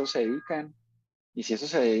esos güeyes eso se dedican. Y si eso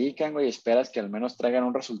se dedican, güey, esperas que al menos traigan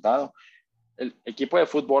un resultado. El equipo de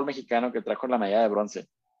fútbol mexicano que trajo la medalla de bronce.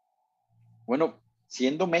 Bueno,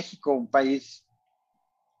 siendo México un país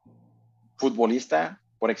futbolista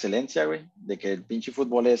por excelencia, güey, de que el pinche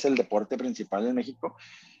fútbol es el deporte principal de México,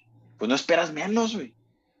 pues no esperas menos, güey.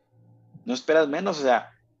 No esperas menos, o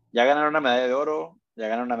sea, ya ganaron una medalla de oro, ya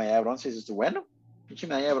ganaron una medalla de bronce, y dices tú, bueno, pinche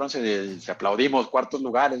medalla de bronce, si aplaudimos cuartos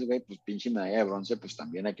lugares, güey, pues pinche medalla de bronce, pues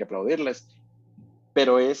también hay que aplaudirles.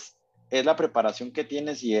 Pero es la preparación que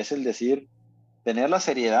tienes y es el decir, tener la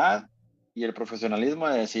seriedad y el profesionalismo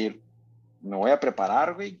de decir, me voy a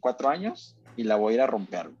preparar, güey, 4 años y la voy a ir a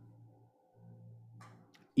romper. Güey.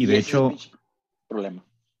 Y Y de ese es el hecho, pinche problema.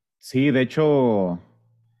 sí, de hecho,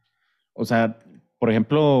 o sea, por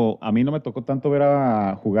ejemplo, a mí no me tocó tanto ver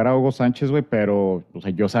a jugar a Hugo Sánchez, güey, pero, o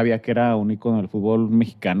sea, yo sabía que era un ícono del fútbol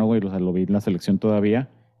mexicano, güey, o sea, lo vi en la selección todavía.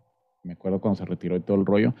 Me acuerdo cuando se retiró y todo el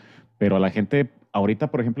rollo, pero a la gente, ahorita,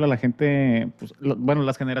 por ejemplo, a la gente, pues, bueno,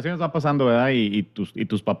 las generaciones van pasando, ¿verdad? Y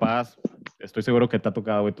tus papás, estoy seguro que te ha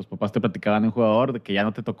tocado, güey, tus papás te platicaban de un jugador de que ya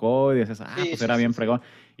no te tocó y dices, Sí, pues sí, era sí, bien sí. fregón.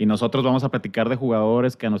 Y nosotros vamos a platicar de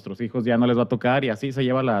jugadores que a nuestros hijos ya no les va a tocar y así se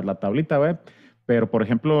lleva la tablita, güey. Pero, por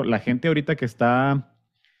ejemplo, la gente ahorita que está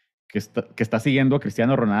siguiendo a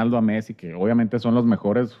Cristiano Ronaldo, a Messi, que obviamente son los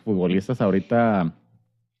mejores futbolistas ahorita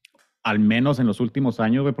al menos en los últimos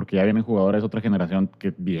años, güey, porque ya vienen jugadores de otra generación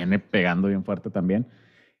que viene pegando bien fuerte también.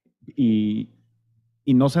 Y,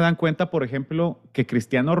 y no se dan cuenta, por ejemplo, que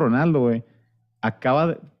Cristiano Ronaldo, güey,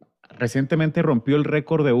 recientemente rompió el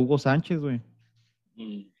récord de Hugo Sánchez, güey.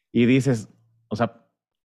 Mm. Y dices, o sea,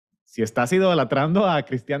 si estás idolatrando a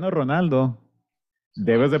Cristiano Ronaldo,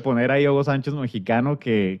 debes de poner ahí a Hugo Sánchez mexicano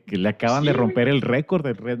que le acaban de Sí, güey. romper el récord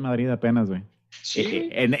del Real Madrid apenas, güey. Sí, güey.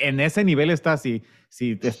 En ese nivel estás,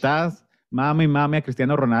 si te estás mame y mame a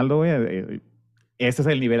Cristiano Ronaldo, güey, ese es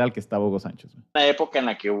el nivel al que estaba Hugo Sánchez, güey. Una época en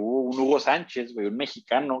la que hubo un Hugo Sánchez, güey, un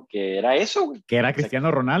mexicano, que era eso, güey. Que era O sea,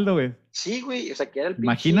 Cristiano Ronaldo, güey. sí, güey, o sea, que era el pinche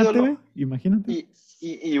Imagínate, ídolo. güey, imagínate.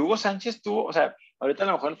 Y Hugo Sánchez tuvo, o sea, ahorita a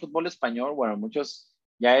lo mejor el fútbol español, bueno, muchos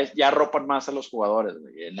ya arropan más a los jugadores,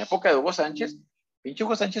 güey. En la época de Hugo Sánchez, Pinche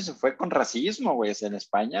Hugo Sánchez se fue con racismo, güey. O sea, en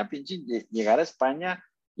España, pinche llegar a España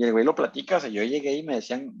y el güey lo platica. O sea, yo llegué y me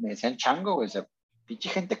decían chango, güey. O sea, pinche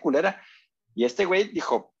gente culera. Y este güey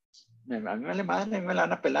dijo, a mí me vale madre, a mí me la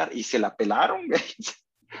van a pelar. Y se la pelaron, güey.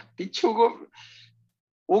 Pinche Hugo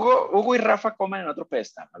y Rafa comen en otro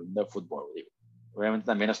pedestal, hablando de fútbol, digo. Obviamente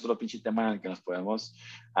también es otro pinche tema en el que nos podemos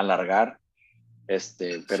alargar. Pero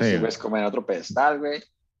sí, güey, comen en otro pedestal, güey.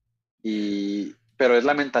 Pero es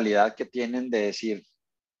la mentalidad que tienen de decir,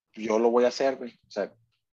 yo lo voy a hacer, güey. O sea, yo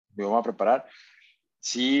me voy a preparar.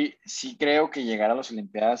 Sí, sí creo que llegar a las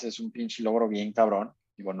Olimpiadas es un pinche logro bien cabrón.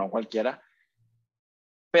 Digo, no cualquiera.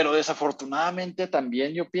 Pero desafortunadamente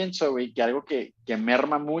también yo pienso, güey, que algo que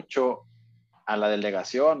merma mucho a la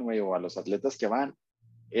delegación, güey, o a los atletas que van,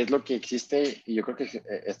 es lo que existe, y yo creo que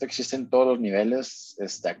esto existe en todos los niveles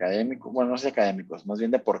académicos, bueno, no sé académicos, más bien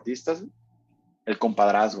deportistas, el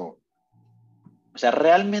compadrazgo. O sea,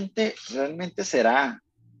 realmente será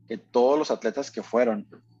que todos los atletas que fueron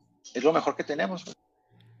es lo mejor que tenemos.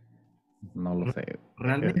 No lo sé.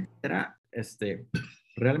 ¿Realmente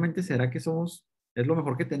será que es lo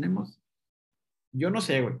mejor que tenemos? Yo no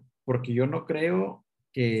sé, güey, porque yo no creo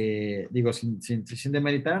que, digo, sin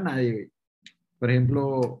demeritar a nadie, güey. Por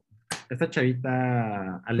ejemplo, esta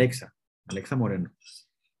chavita Alexa Moreno,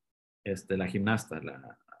 la gimnasta,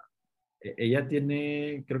 ella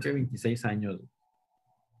tiene, creo que 26 años,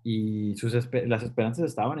 y las esperanzas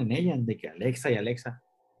estaban en ella, de que Alexa.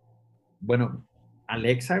 Bueno,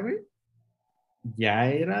 Alexa, güey, ya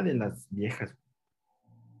era de las viejas.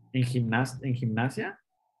 En gimnasia,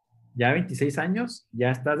 ya 26 años, ya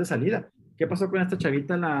estás de salida. ¿Qué pasó con esta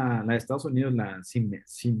chavita, la de Estados Unidos, la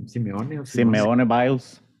Simeone o Simeone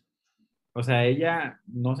Biles. O sea, ella,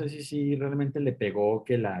 no sé si realmente le pegó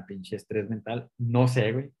que la pinche estrés mental, no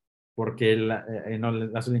sé, güey, porque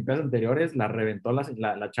en las Olimpiadas anteriores la reventó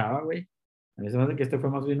la chava, güey. A mí se me hace que este fue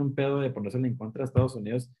más bien un pedo de ponérsela en contra de Estados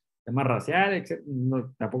Unidos, tema racial, etc.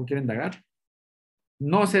 No, tampoco quiero indagar.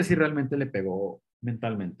 No sé si realmente le pegó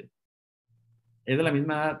mentalmente. Es de la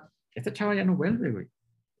misma edad. Esta chava ya no vuelve, güey.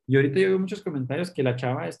 Y ahorita yo veo muchos comentarios que la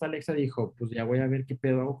chava, esta Alexa, dijo, pues ya voy a ver qué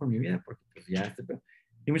pedo hago con mi vida, porque pues ya este pedo.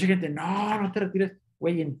 Y mucha gente, no te retires.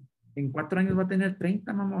 Güey, en 4 años va a tener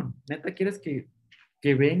 30, mamón. ¿Neta quieres que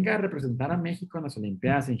venga a representar a México en las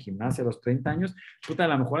Olimpiadas, en gimnasia, a los 30 años? Puta, a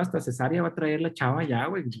lo mejor hasta cesárea va a traer la chava ya,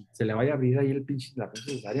 güey. Se le vaya a abrir ahí la pinche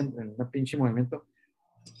cesárea en un pinche movimiento.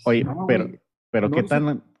 Oye, No, pero, güey. pero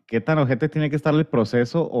No, ¿qué tan ojete tiene que estar el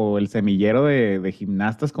proceso o el semillero de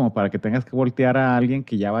gimnastas como para que tengas que voltear a alguien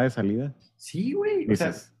que ya va de salida? sí, güey. O sea,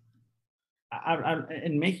 Dices,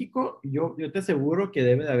 en México, yo te aseguro que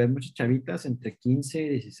debe de haber muchas chavitas entre 15 y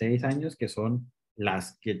 16 años que son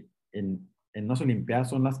las que en unas Olimpiadas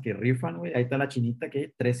son las que rifan, güey. Ahí está la chinita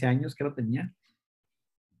que 13 años que lo tenía.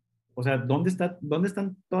 O sea, dónde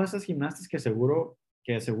están todas esas gimnastas que seguro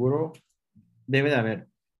debe de haber?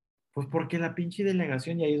 Pues porque la pinche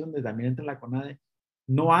delegación, y ahí es donde también entra la CONADE,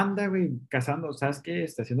 no anda, güey, cazando, ¿sabes qué?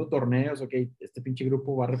 Está haciendo torneos, ok, este pinche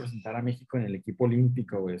grupo va a representar a México en el equipo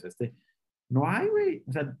olímpico, güey, o sea, no hay, güey,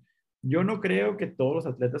 o sea, yo no creo que todos los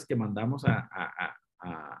atletas que mandamos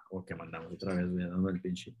o que mandamos otra vez, güey, dando el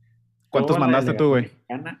pinche, ¿cuántos toda la mandaste tú, delegación güey?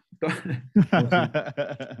 mexicana, no,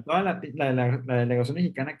 sí, toda la delegación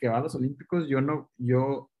mexicana que va a los olímpicos,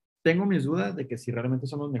 yo tengo mis dudas de que si realmente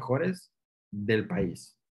son los mejores del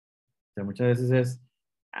país. O sea, muchas veces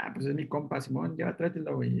pues es mi compa, Simón, ya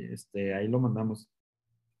tráetelo, güey, ahí lo mandamos.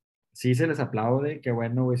 Sí se les aplaude, que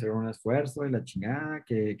bueno, güey, hicieron un esfuerzo y la chingada,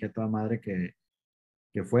 que a toda madre que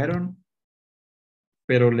fueron,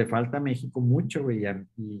 pero le falta a México mucho, güey,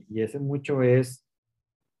 y ese mucho es,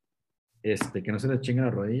 que no se les chingue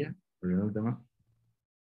la rodilla, volviendo al tema,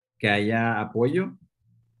 que haya apoyo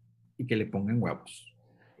y que le pongan huevos.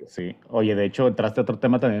 Sí, oye, de hecho, entraste a otro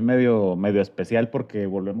tema también medio especial porque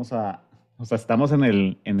o sea, estamos en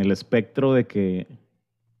el espectro de que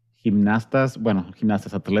gimnastas,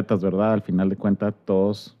 atletas, ¿verdad? Al final de cuentas,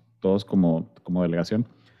 todos como delegación.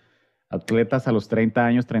 Atletas a los 30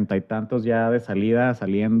 años, 30 y tantos ya de salida,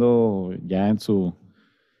 saliendo ya en su,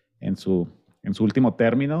 en su último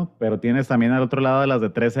término, pero tienes también al otro lado de las de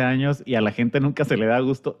 13 años y a la gente nunca se le da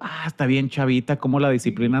gusto. Está bien chavita, ¿cómo la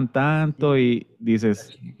disciplinan tanto? Y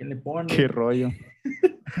dices, ¿Qué le pone? qué rollo.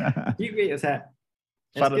 Sí, güey, o sea,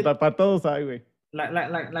 es que Para todos hay, güey.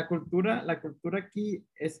 la cultura aquí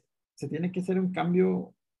se tiene que hacer un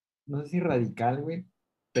cambio, no sé si radical, güey,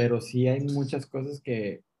 pero sí hay muchas cosas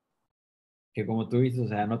que como tú dices, o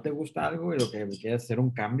sea, no te gusta algo y lo que quieres es hacer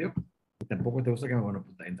un cambio, y tampoco te gusta que, bueno,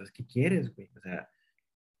 pues entonces, ¿qué quieres, güey? O sea,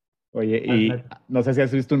 Oye, y no sé si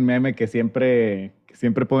has visto un meme que siempre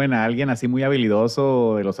ponen a alguien así muy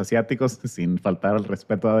habilidoso de los asiáticos, sin faltar al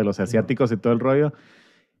respeto de los asiáticos y todo el rollo,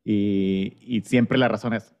 y siempre la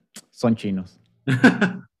razón es, son chinos.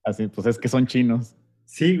 Así, pues es que son chinos.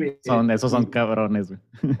 Sí, güey. Esos son cabrones,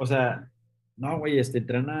 güey. O sea, no, güey,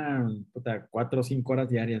 entrenan, puta, 4 o 5 horas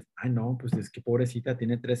diarias. Ay, no, pues es que pobrecita,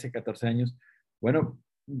 tiene 13, 14 años. Bueno,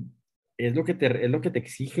 es lo que te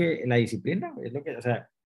exige la disciplina, güey. Es lo que, o sea,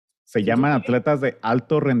 Se si tú llaman tienes, atletas de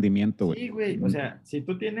alto rendimiento, güey. sí, güey, o sea, si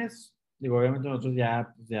tú tienes, digo, obviamente nosotros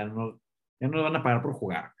ya, pues ya no nos van a pagar por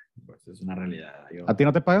jugar, pues es una realidad. ¿A ti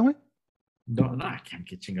no te pagan, güey? No, no,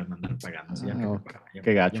 ¿qué chingas me andan pagando? Sí, aunque me pagaran,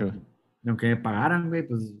 qué gacho. aunque me pagaran, güey,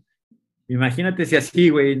 pues imagínate si así,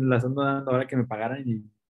 güey, las ando dando ahora que me pagaran y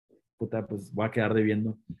puta, pues voy a quedar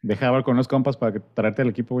debiendo. Deja hablar con unos compas para traerte al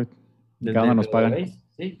equipo, güey. Cada uno nos ¿Lo pagan. veis?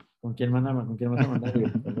 Sí, ¿con quién vas a mandar?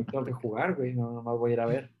 Yo también tengo que jugar, güey, no, nomás voy a ir a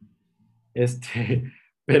ver.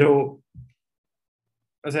 Pero,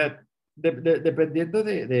 o sea, dependiendo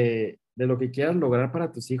de lo que quieras lograr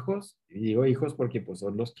para tus hijos, y digo hijos porque pues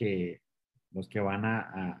son los que van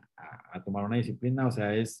a tomar una disciplina, o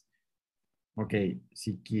sea, ok,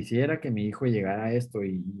 si quisiera que mi hijo llegara a esto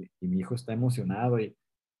y mi hijo está emocionado y,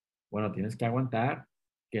 bueno, tienes que aguantar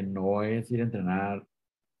que no es ir a entrenar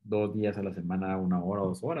 2 días a la semana, 1 hora o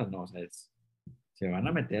 2 horas, no, o sea, se van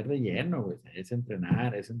a meter de lleno, güey, es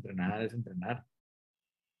entrenar, es entrenar, es entrenar.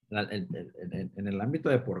 En el ámbito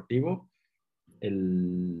deportivo,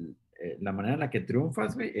 la manera en la que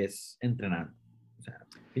triunfas, güey, es entrenando. O sea,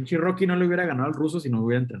 pinche Rocky no le hubiera ganado al ruso si no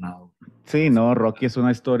hubiera entrenado. Sí, no, Rocky es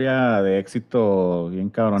una historia de éxito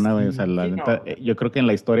bien cabrona, güey. O sea, Sí, la sí, neta, no. yo creo que en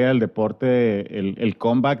la historia del deporte, el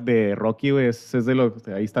comeback de Rocky, güey, es de lo,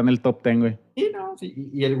 ahí está en el top 10, güey. Sí, no,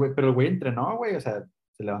 sí, y el güey, pero el güey entrenó, güey, o sea,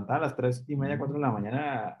 se levantaba a las 3:30, 4 de la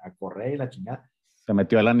mañana a correr y la chingada. Se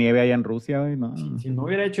metió a la nieve allá en Rusia, güey, ¿no? Si no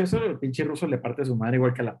hubiera hecho eso, el pinche ruso le parte a su madre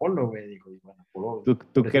igual que al Apolo, güey. Dijo, y bueno, Apolo.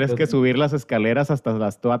 ¿Tú crees que subir las escaleras hasta la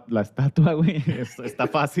estatua, güey, está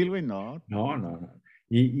fácil, güey? No. No, no, no.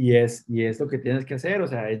 Y es lo que tienes que hacer, o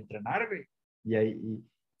sea, entrenar, güey.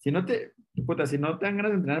 Si no si no te dan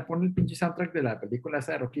ganas de entrenar, pon el pinche soundtrack de la película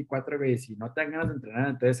esa de Rocky 4, güey. Si no te dan ganas de entrenar,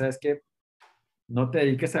 entonces, ¿sabes qué? No te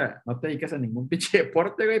dediques a ningún pinche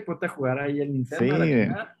deporte, güey. Ponte a jugar ahí el Nintendo, la Sí,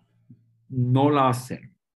 chingada. No la vas a hacer.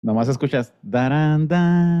 nomás escuchas darán,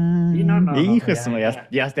 dan. Sí, no, no, no. Hijo,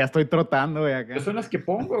 ya estoy trotando, güey, acá. Yo son las que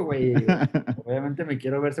pongo, güey. Obviamente me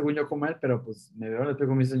quiero ver según yo como él, pero pues me veo, le estoy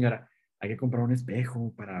con mi señora, hay que comprar un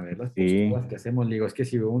espejo para ver las Sí. posturas que hacemos. Le digo, es que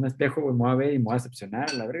si veo un espejo, güey, me voy a ver y me voy a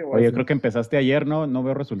decepcionar, la verga. Oye, yo creo que empezaste ayer, ¿no? No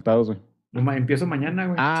veo resultados, güey. Empiezo mañana,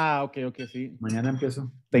 güey. Ah, ok, sí. Mañana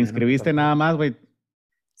empiezo. ¿Te inscribiste nada más, güey?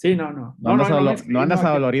 Sí, no, no. ¿No andas, No me inscribí, ¿no andas no,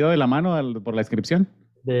 adolorido de la mano por la inscripción?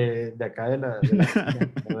 de acá de la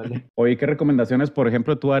Oye, ¿qué recomendaciones, por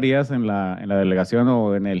ejemplo, tú harías en la delegación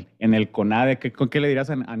o en el CONADE? ¿Con qué le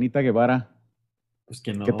dirías a Anita Guevara? Pues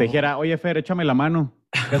que no. Que te dijera, oye, Fer, échame la mano.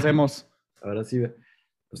 ¿Qué hacemos? Ahora sí,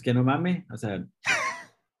 pues que no mame, o sea,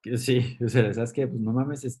 que sí, o sea, ¿sabes qué? Pues no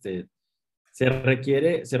mames, se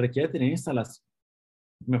requiere tener instalaciones.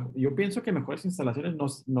 Yo pienso que mejores instalaciones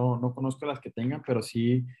no conozco las que tengan, pero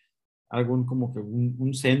sí algún como que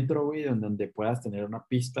un centro, güey, donde puedas tener una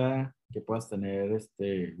pista, que puedas tener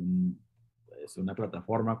una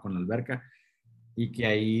plataforma con la alberca y que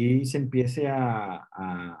ahí se empiece a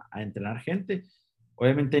entrenar gente.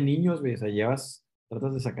 Obviamente niños, güey, o sea,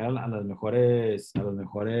 tratas de sacar a los mejores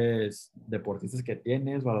deportistas que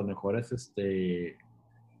tienes o a los mejores,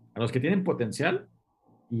 a los que tienen potencial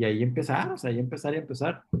y ahí empezar, o sea, ahí empezar y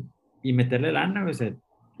empezar y meterle lana, güey, o sea,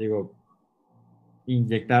 digo,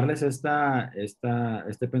 inyectarles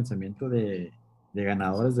este pensamiento de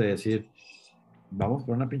ganadores, de decir, vamos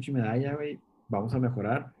por una pinche medalla, güey, vamos a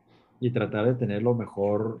mejorar y tratar de tener lo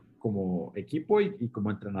mejor como equipo y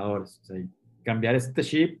como entrenadores. O sea, y cambiar este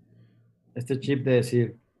chip de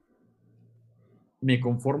decir, me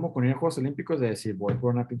conformo con ir a Juegos Olímpicos, de decir, voy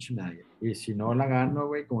por una pinche medalla. Y si no la gano,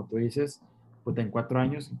 güey, como tú dices, pues en 4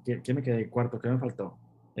 años, ¿qué me quedé cuarto? ¿Qué me faltó?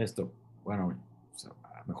 Esto. Bueno, güey, pues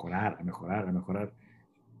a mejorar, a mejorar, a mejorar.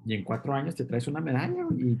 Y en 4 años te traes una medalla,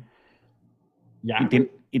 güey, y ya,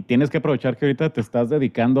 Y tienes que aprovechar que ahorita te estás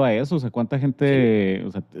dedicando a eso. O sea, ¿cuánta gente,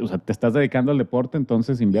 o sea, te estás dedicando al deporte?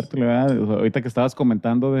 Entonces inviértele, ¿verdad? O sea, ahorita que estabas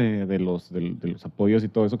comentando de los apoyos y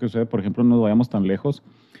todo eso que sucede, por ejemplo, no nos vayamos tan lejos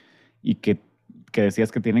y que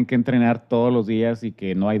decías que tienen que entrenar todos los días y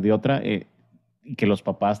que no hay de otra, y que los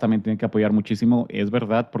papás también tienen que apoyar muchísimo. Es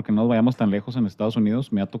verdad, porque no nos vayamos tan lejos en Estados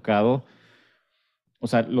Unidos. Me ha tocado, o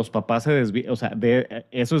sea, los papás se desvían, o sea,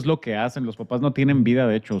 eso es lo que hacen. Los papás no tienen vida,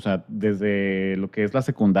 de hecho, o sea, desde lo que es la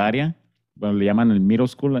secundaria, bueno, le llaman el middle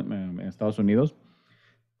school en Estados Unidos,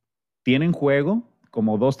 tienen juego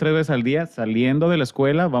como 2, 3 veces al día, saliendo de la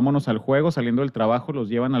escuela, vámonos al juego, saliendo del trabajo, los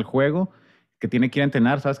llevan al juego, que tiene que ir a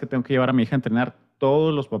entrenar, sabes que tengo que llevar a mi hija a entrenar,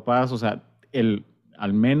 todos los papás, o sea,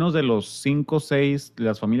 al menos de los 5, 6,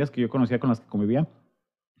 las familias que yo conocía con las que convivía,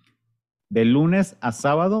 de lunes a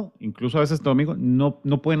sábado, incluso a veces domingo,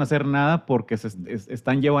 no pueden hacer nada porque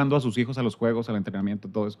están llevando a sus hijos a los juegos, al entrenamiento,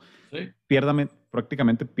 todo eso. Sí.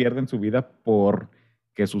 Prácticamente pierden su vida por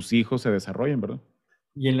que sus hijos se desarrollen, ¿verdad?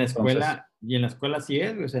 Y en la Entonces, escuela sí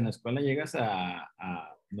es, güey. O sea, en la escuela llegas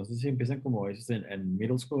no sé si empiezan como dices, en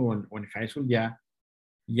middle school o en high school ya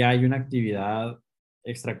hay una actividad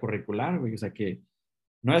extracurricular, güey. O sea, que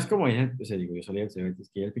no es como, o sea, digo, yo solía el Cebetis,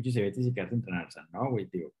 que ya el pinche Cebetis y quedarte a entrenar. O sea, no, güey,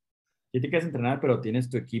 digo, sí te quedas a entrenar, pero tienes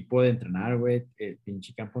tu equipo de entrenar, güey. El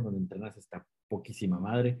pinche campo donde entrenas está poquísima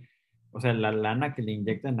madre. O sea, la lana que le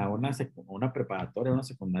inyectan a una preparatoria, a una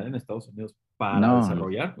secundaria en Estados Unidos para no,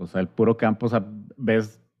 desarrollar. o sea, el puro campo, o sea,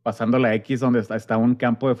 ves pasando la X donde está un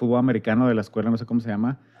campo de fútbol americano de la escuela, no sé cómo se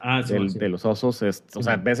llama, Ah, sí, de los osos, o sí,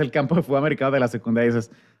 sea, ves el campo de fútbol americano de la secundaria y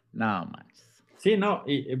dices, no, manches. sí, no,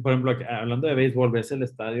 y por ejemplo, hablando de béisbol, ves el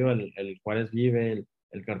estadio, el Juárez Vive,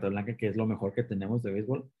 el Carta Blanca, que es lo mejor que tenemos de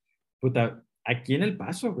béisbol. Puta, aquí en El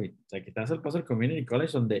Paso, güey, o sea, que te das el paso al Community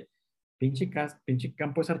College, donde pinche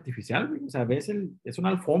campo es artificial, güey, o sea, es una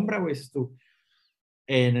alfombra, güey, dices tú.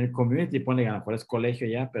 En el Community, ponle, a lo mejor es colegio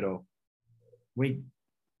ya, pero, güey,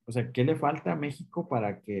 o sea, ¿qué le falta a México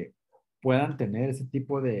para que puedan tener ese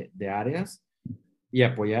tipo de áreas y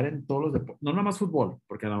apoyar en todos los deportes? No nada más fútbol,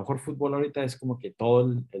 porque a lo mejor fútbol ahorita es como que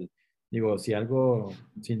todo digo, si algo,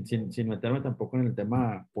 sin meterme tampoco en el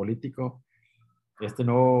tema político, este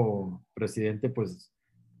nuevo presidente, pues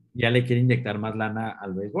ya le quiere inyectar más lana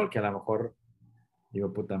al béisbol, que a lo mejor,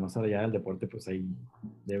 digo, puta, más allá del deporte, pues ahí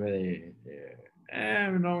debe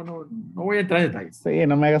no voy a entrar en detalles. Sí,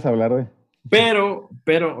 no me hagas hablar de... Pero,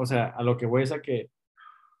 o sea, a lo que voy es a que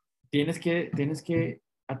tienes que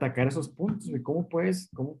atacar esos puntos, güey. ¿Cómo puedes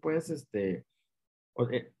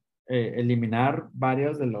eliminar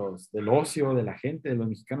varios del ocio de la gente, de los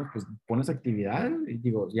mexicanos? Pues pones actividades y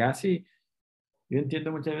digo, ya sí, yo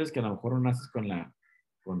entiendo muchas veces que a lo mejor no naces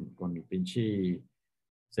con el pinche,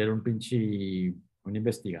 ser un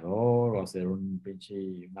investigador o ser un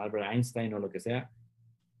pinche Albert Einstein o lo que sea,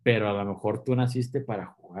 pero a lo mejor tú naciste para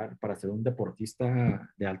jugar, para ser un deportista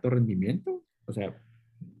de alto rendimiento. O sea,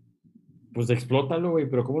 pues explótalo, güey,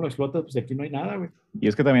 pero ¿cómo lo explotas? Pues aquí no hay nada, güey. Y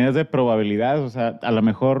es que también es de probabilidades, o sea, a lo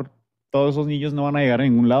mejor todos esos niños no van a llegar a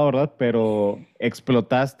ningún lado, ¿verdad? Pero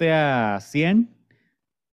explotaste a 100,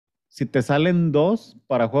 si te salen 2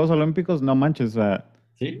 para Juegos Olímpicos, no manches, o sea,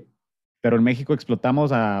 ¿Sí? pero en México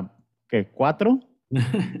explotamos a, ¿qué? 4,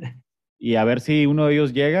 y a ver si uno de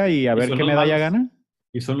ellos llega y a Y ver son qué los medalla malos. gana.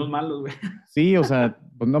 Y son los malos, güey. Sí, o sea,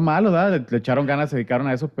 pues no malo, ¿verdad? Le echaron ganas, se dedicaron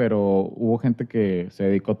a eso, pero hubo gente que se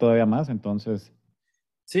dedicó todavía más, entonces,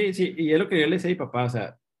 Sí, sí, y es lo que yo le decía a mi papá, o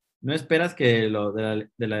sea, no esperas que lo de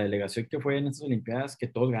la delegación que fue en estas Olimpiadas, que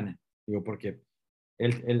todos ganen. Digo, porque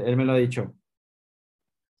él me lo ha dicho,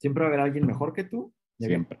 siempre va a haber alguien mejor que tú,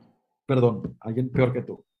 siempre. perdón, alguien peor que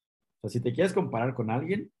tú. O sea, si te quieres comparar con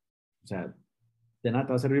alguien, o sea, de nada te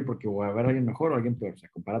va a servir porque va a haber alguien mejor o alguien peor. O sea,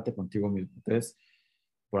 compárate contigo mismo. Entonces,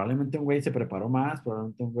 probablemente un güey se preparó más,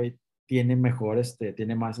 probablemente un güey tiene mejor,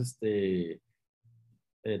 tiene más,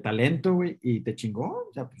 talento, güey, y te chingó.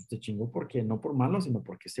 O sea, pues te chingó porque no por malo, sino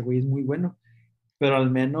porque ese güey es muy bueno. Pero al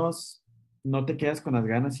menos no te quedas con las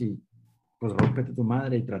ganas y pues rómpete tu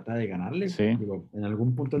madre y trata de ganarle. Sí. Digo, en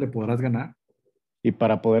algún punto le podrás ganar. Y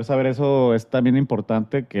para poder saber eso es también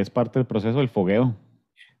importante que es parte del proceso del fogueo.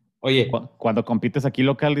 Oye, Cuando compites aquí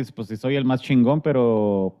local, dices, pues sí soy el más chingón,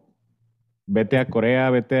 pero vete a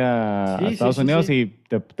Corea, vete a sí, sí, Estados sí, Unidos sí. y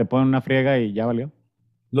te ponen una friega y ya valió.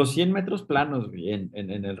 Los 100 metros planos, güey,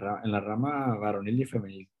 en la rama varonil y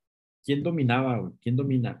femenil. ¿Quién dominaba, güey? ¿Quién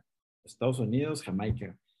domina? Estados Unidos,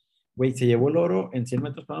 Jamaica. Güey, se llevó el oro en 100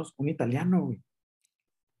 metros planos un italiano, güey.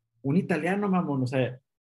 Un italiano, mamón. O sea,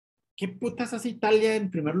 ¿qué putas hace Italia en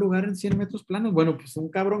primer lugar en 100 metros planos? Bueno, pues un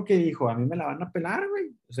cabrón que dijo, a mí me la van a pelar,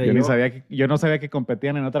 güey. O sea, Yo no sabía que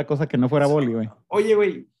competían en otra cosa que no fuera boli, güey. oye,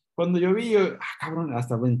 güey, cuando yo vi, cabrón,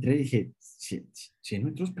 hasta entré y dije, 100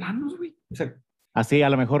 metros planos, güey. O sea, Así, a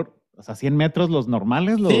lo mejor, o sea, 100 metros los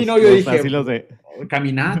normales, sí, no, yo dije, así los de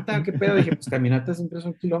caminata, ¿qué pedo? Dije, pues caminata siempre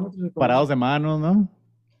son kilómetros. parados de manos, ¿no?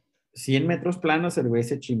 100 metros planos, el güey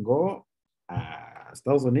se chingó a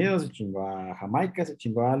Estados Unidos, se chingó a Jamaica, se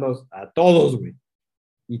chingó a todos, güey.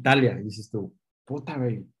 Italia, y dices tú, puta,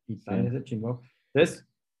 güey, Italia Sí. se chingó. Entonces,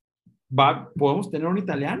 podemos tener un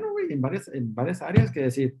italiano, güey, en varias áreas que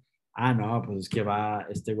decir, no, pues es que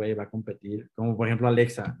este güey va a competir, como por ejemplo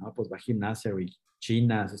Alexa, ¿no? Pues va a gimnasia, güey,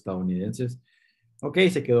 chinas, estadounidenses. Ok,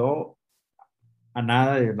 se quedó a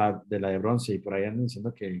nada de la de bronce y por ahí andan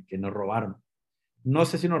diciendo que nos robaron. No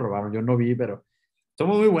sé si nos robaron, yo no vi, pero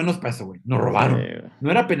somos muy buenos para eso, güey. Nos robaron.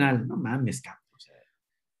 No era penal, no mames, cabrón. O sea,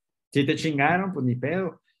 si te chingaron, pues ni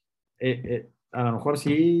pedo. A lo mejor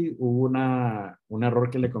sí hubo un error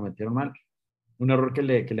que le cometieron mal, un error que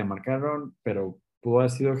le marcaron, pero pudo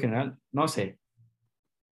haber sido general, no sé.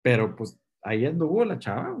 Pero pues ahí anduvo la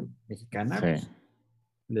chava, güey, mexicana, Sí. pues,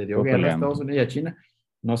 le dio Estuvo guerra a peleando. Estados Unidos y a China.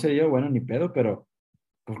 No se dio, bueno, ni pedo, pero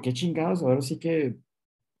 ¿por qué chingados? Ahora sí que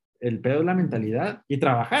el pedo es la mentalidad y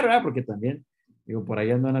trabajar, ¿verdad? Porque también, digo, por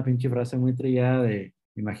ahí anda una pinche frase muy trillada de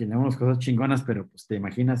imaginemos cosas chingonas, pero pues te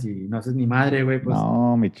imaginas y no haces ni madre, güey, pues.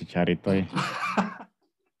 No, mi chicharito ahí.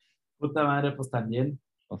 Puta madre, pues también.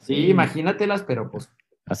 Pues Sí, sí. imagínatelas, pero pues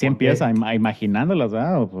Así empieza, ponte. imaginándolas,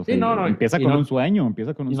 ¿verdad? Pues Sí, no, no, empieza con un sueño,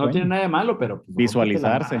 empieza con un y no tiene sueño. nada de malo, pero pues rómpete la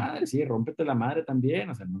Visualizarse. madre, sí, rómpete la madre también,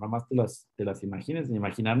 o sea, no nomás te las imagines,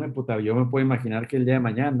 imaginarme, puta, yo me puedo imaginar que el día de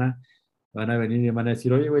mañana van a venir y van a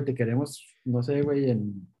decir, oye, güey, te queremos, no sé, güey,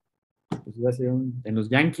 pues iba a ser en los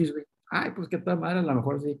Yankees, güey. Ay, pues qué tal madre, a lo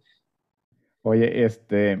mejor sí. Oye,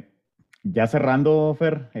 ya cerrando,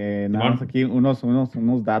 Fer, nada más Simón, aquí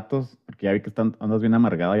unos datos, porque ya vi que andas bien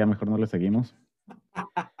amargado, ya mejor no le seguimos.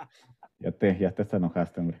 Ya te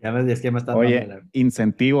enojaste, hombre. ya ves, es que me están dando Oye,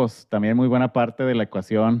 incentivos, también muy buena parte de la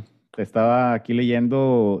ecuación. Te estaba aquí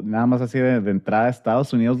leyendo, nada más así de entrada,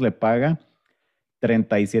 Estados Unidos le paga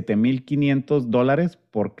 $37,500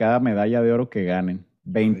 por cada medalla de oro que ganen,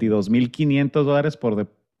 $22,500 por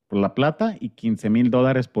la plata y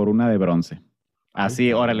 $15,000 por una de bronce. Ay,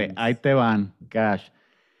 Así, órale, cabrón. ahí te van, cash.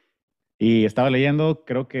 Y estaba leyendo,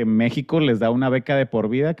 creo que México les da una beca de por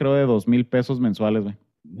vida, creo de $2,000 mensuales, güey.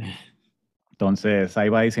 Entonces, ahí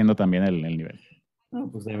va diciendo también el nivel.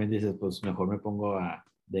 No, pues también dices, pues mejor me pongo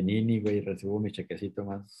de nini, güey, y recibo mi chequecito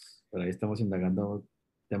más. Por ahí estamos indagando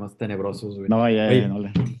temas tenebrosos, güey. No, ya, Oye, no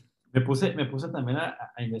le. me puse también a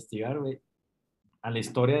investigar, güey, a la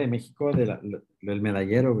historia de México del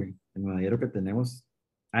medallero, güey. El medallero que tenemos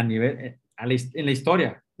a nivel, en la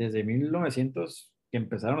historia, desde 1900 que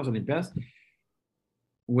empezaron las Olimpiadas,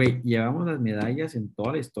 güey, llevamos las medallas en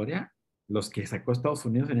toda la historia, los que sacó Estados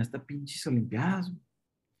Unidos en estas pinches Olimpiadas, güey.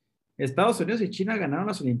 Estados Unidos y China ganaron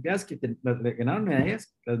las Olimpiadas, ganaron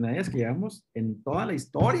medallas, las medallas que llevamos en toda la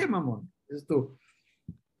historia, mamón. Es tu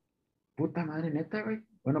puta madre neta, güey.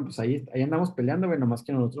 Bueno, pues ahí andamos peleando, güey, nomás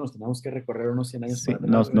que nosotros nos tenemos que recorrer unos 100 años Sí, para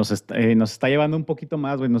atrás, güey. nos está llevando un poquito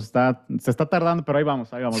más, güey. Se está tardando, pero ahí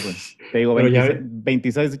vamos, güey. Te digo, Pero ya,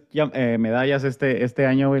 26 medallas este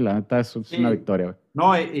año, güey. La neta es una sí, victoria, güey.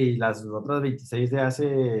 no, y las otras 26 de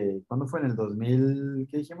hace, ¿cuándo fue? En el 2000,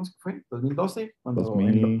 ¿qué dijimos que fue? 2012, cuando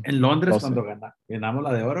en Londres, 2012. cuando ganamos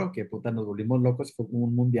la de oro, que puta, nos volvimos locos, fue como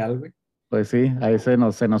un mundial, güey. Pues sí, ahí se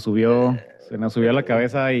nos subió a la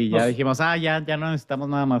cabeza y ya Nos, dijimos, ya no necesitamos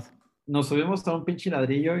nada más. nos subimos a un pinche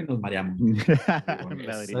ladrillo y nos mareamos. Digo, Un es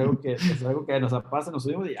ladrillo. algo que nos pasa, nos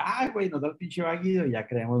subimos y, ay, güey, nos da el pinche vaguido y ya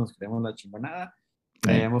nos creemos la chingonada.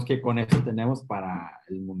 Creemos que con eso tenemos para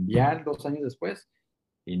el mundial 2 años después.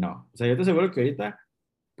 Y no. O sea, yo te aseguro que ahorita,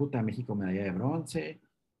 puta, México medalla de bronce,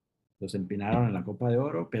 los empinaron en la Copa de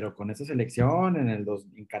Oro, pero con esa selección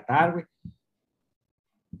en Qatar, güey,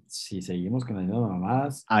 si seguimos con las mismas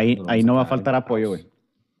mamadas, Ahí, nos ahí vamos a no va a quedar faltar apoyo, empatados. güey.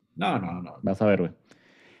 No, no, no. Vas a ver, güey.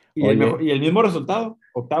 Y Oye, el mismo resultado,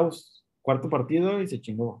 octavos, cuarto partido y se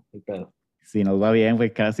chingó el pedo. si nos va bien,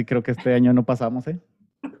 güey, casi creo que este año no pasamos, ¿eh?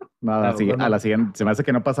 No, A lo mejor a la no. siguiente, se me hace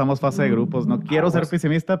que no pasamos fase de grupos. No quiero ser Aguas,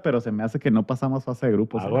 pesimista, pero se me hace que no pasamos fase de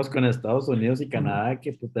grupos, ¿eh? aguas con Estados Unidos y Canadá,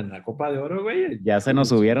 que puta, en la Copa de Oro, güey. Ya se nos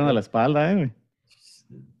subieron a la espalda, güey.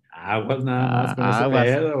 Aguas nada más con ese Aguas.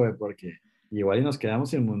 pedo, güey, porque igual y nos quedamos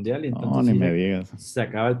sin mundial y No, entonces ni sí me digas. se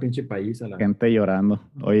acaba el pinche país a la... Gente llorando.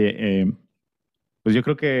 Oye, pues yo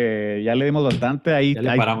creo que ya le dimos bastante. Ya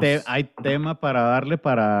le paramos. Hay tema para darle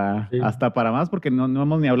Sí. hasta para más, porque no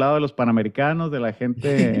hemos ni hablado de los panamericanos, de la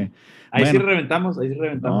gente. Ahí sí Bueno, reventamos, ahí sí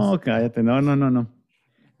reventamos. no, cállate, no.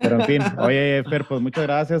 Pero en fin, oye, Fer, pues muchas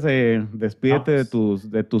gracias. No, Despídete de pues,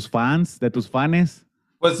 tus fans, de tus fanes.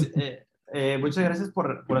 pues, muchas gracias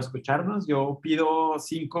por escucharnos. Yo pido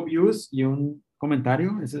 5 views y un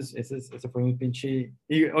comentario. Ese fue mi pinche.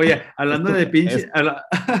 Y, oye, hablando de pinche,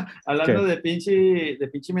 hablando ¿Qué? de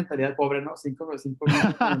pinche mentalidad pobre, ¿no? 5 views y un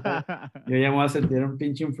comentario. Yo ya me voy a sentir un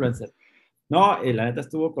pinche influencer. No, la neta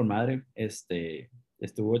estuvo con madre.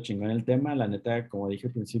 Estuvo chingón el tema. La neta, como dije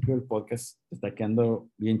al principio, el podcast está quedando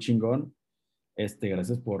bien chingón.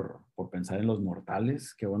 Gracias por pensar en los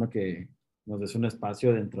mortales. Qué bueno que nos des un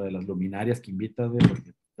espacio dentro de las luminarias que invitas, güey,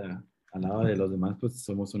 porque O sea, al lado de los demás, pues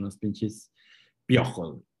somos unos pinches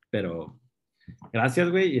piojos, güey. Pero gracias,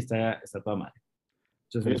 güey, y está toda madre.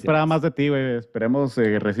 Muchas Yo esperaba más felicidades. de ti, güey. Esperemos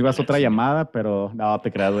recibas otra llamada, pero no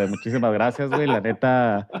te creas, güey. Muchísimas gracias, güey. La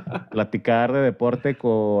neta, platicar de deporte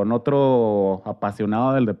con otro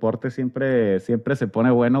apasionado del deporte siempre se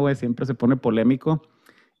pone bueno, güey. Siempre se pone polémico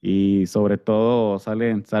y sobre todo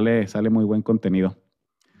sale muy buen contenido.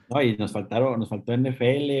 No, y nos faltó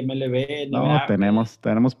NFL, MLB, No, NBA, güey.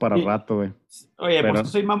 tenemos para Oye, rato, güey. oye,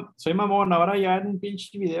 pues Pero soy mamón. Ahora ya en un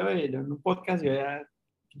pinche video, en un podcast, yo ya,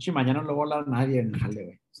 pinche mañana no le voy a hablar a nadie en el jale,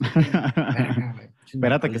 güey. O sea, verga, güey, pinches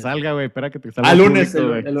espérate que miércoles. salga, güey. Espera que te salga el Lunes,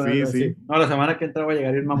 público, güey. Sí, sí. sí. No, la semana que entra voy a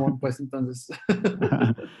llegar bien mamón, pues entonces.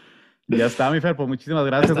 Ya está, mi Fer, pues muchísimas Ya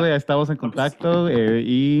gracias, güey. está. Ya estamos en No, pues, contacto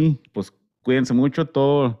y pues cuídense mucho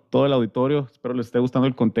todo el auditorio. Espero les esté gustando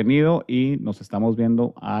el contenido y nos estamos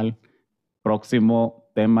viendo al próximo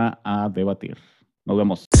tema a debatir. Nos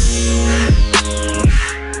vemos.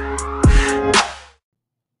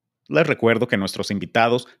 Les recuerdo que nuestros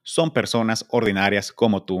invitados son personas ordinarias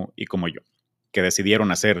como tú y como yo, que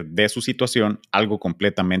decidieron hacer de su situación algo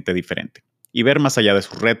completamente diferente y ver más allá de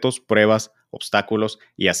sus retos, pruebas, obstáculos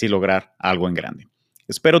y así lograr algo en grande.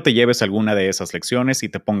 Espero te lleves alguna de esas lecciones y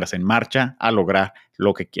te pongas en marcha a lograr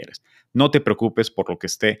lo que quieres. No te preocupes por lo que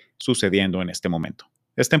esté sucediendo en este momento.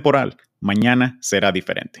 Es temporal, mañana será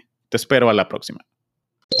diferente. Te espero a la próxima.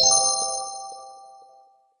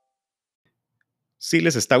 Si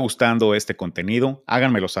les está gustando este contenido,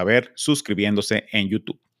 háganmelo saber suscribiéndose en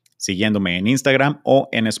YouTube, siguiéndome en Instagram o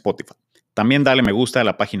en Spotify. También dale me gusta a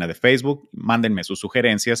la página de Facebook, mándenme sus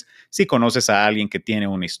sugerencias. Si conoces a alguien que tiene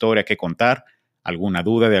una historia que contar, alguna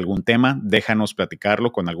duda de algún tema, déjanos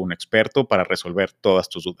platicarlo con algún experto para resolver todas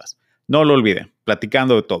tus dudas. No lo olviden,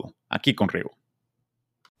 platicando de todo, aquí con Rigo.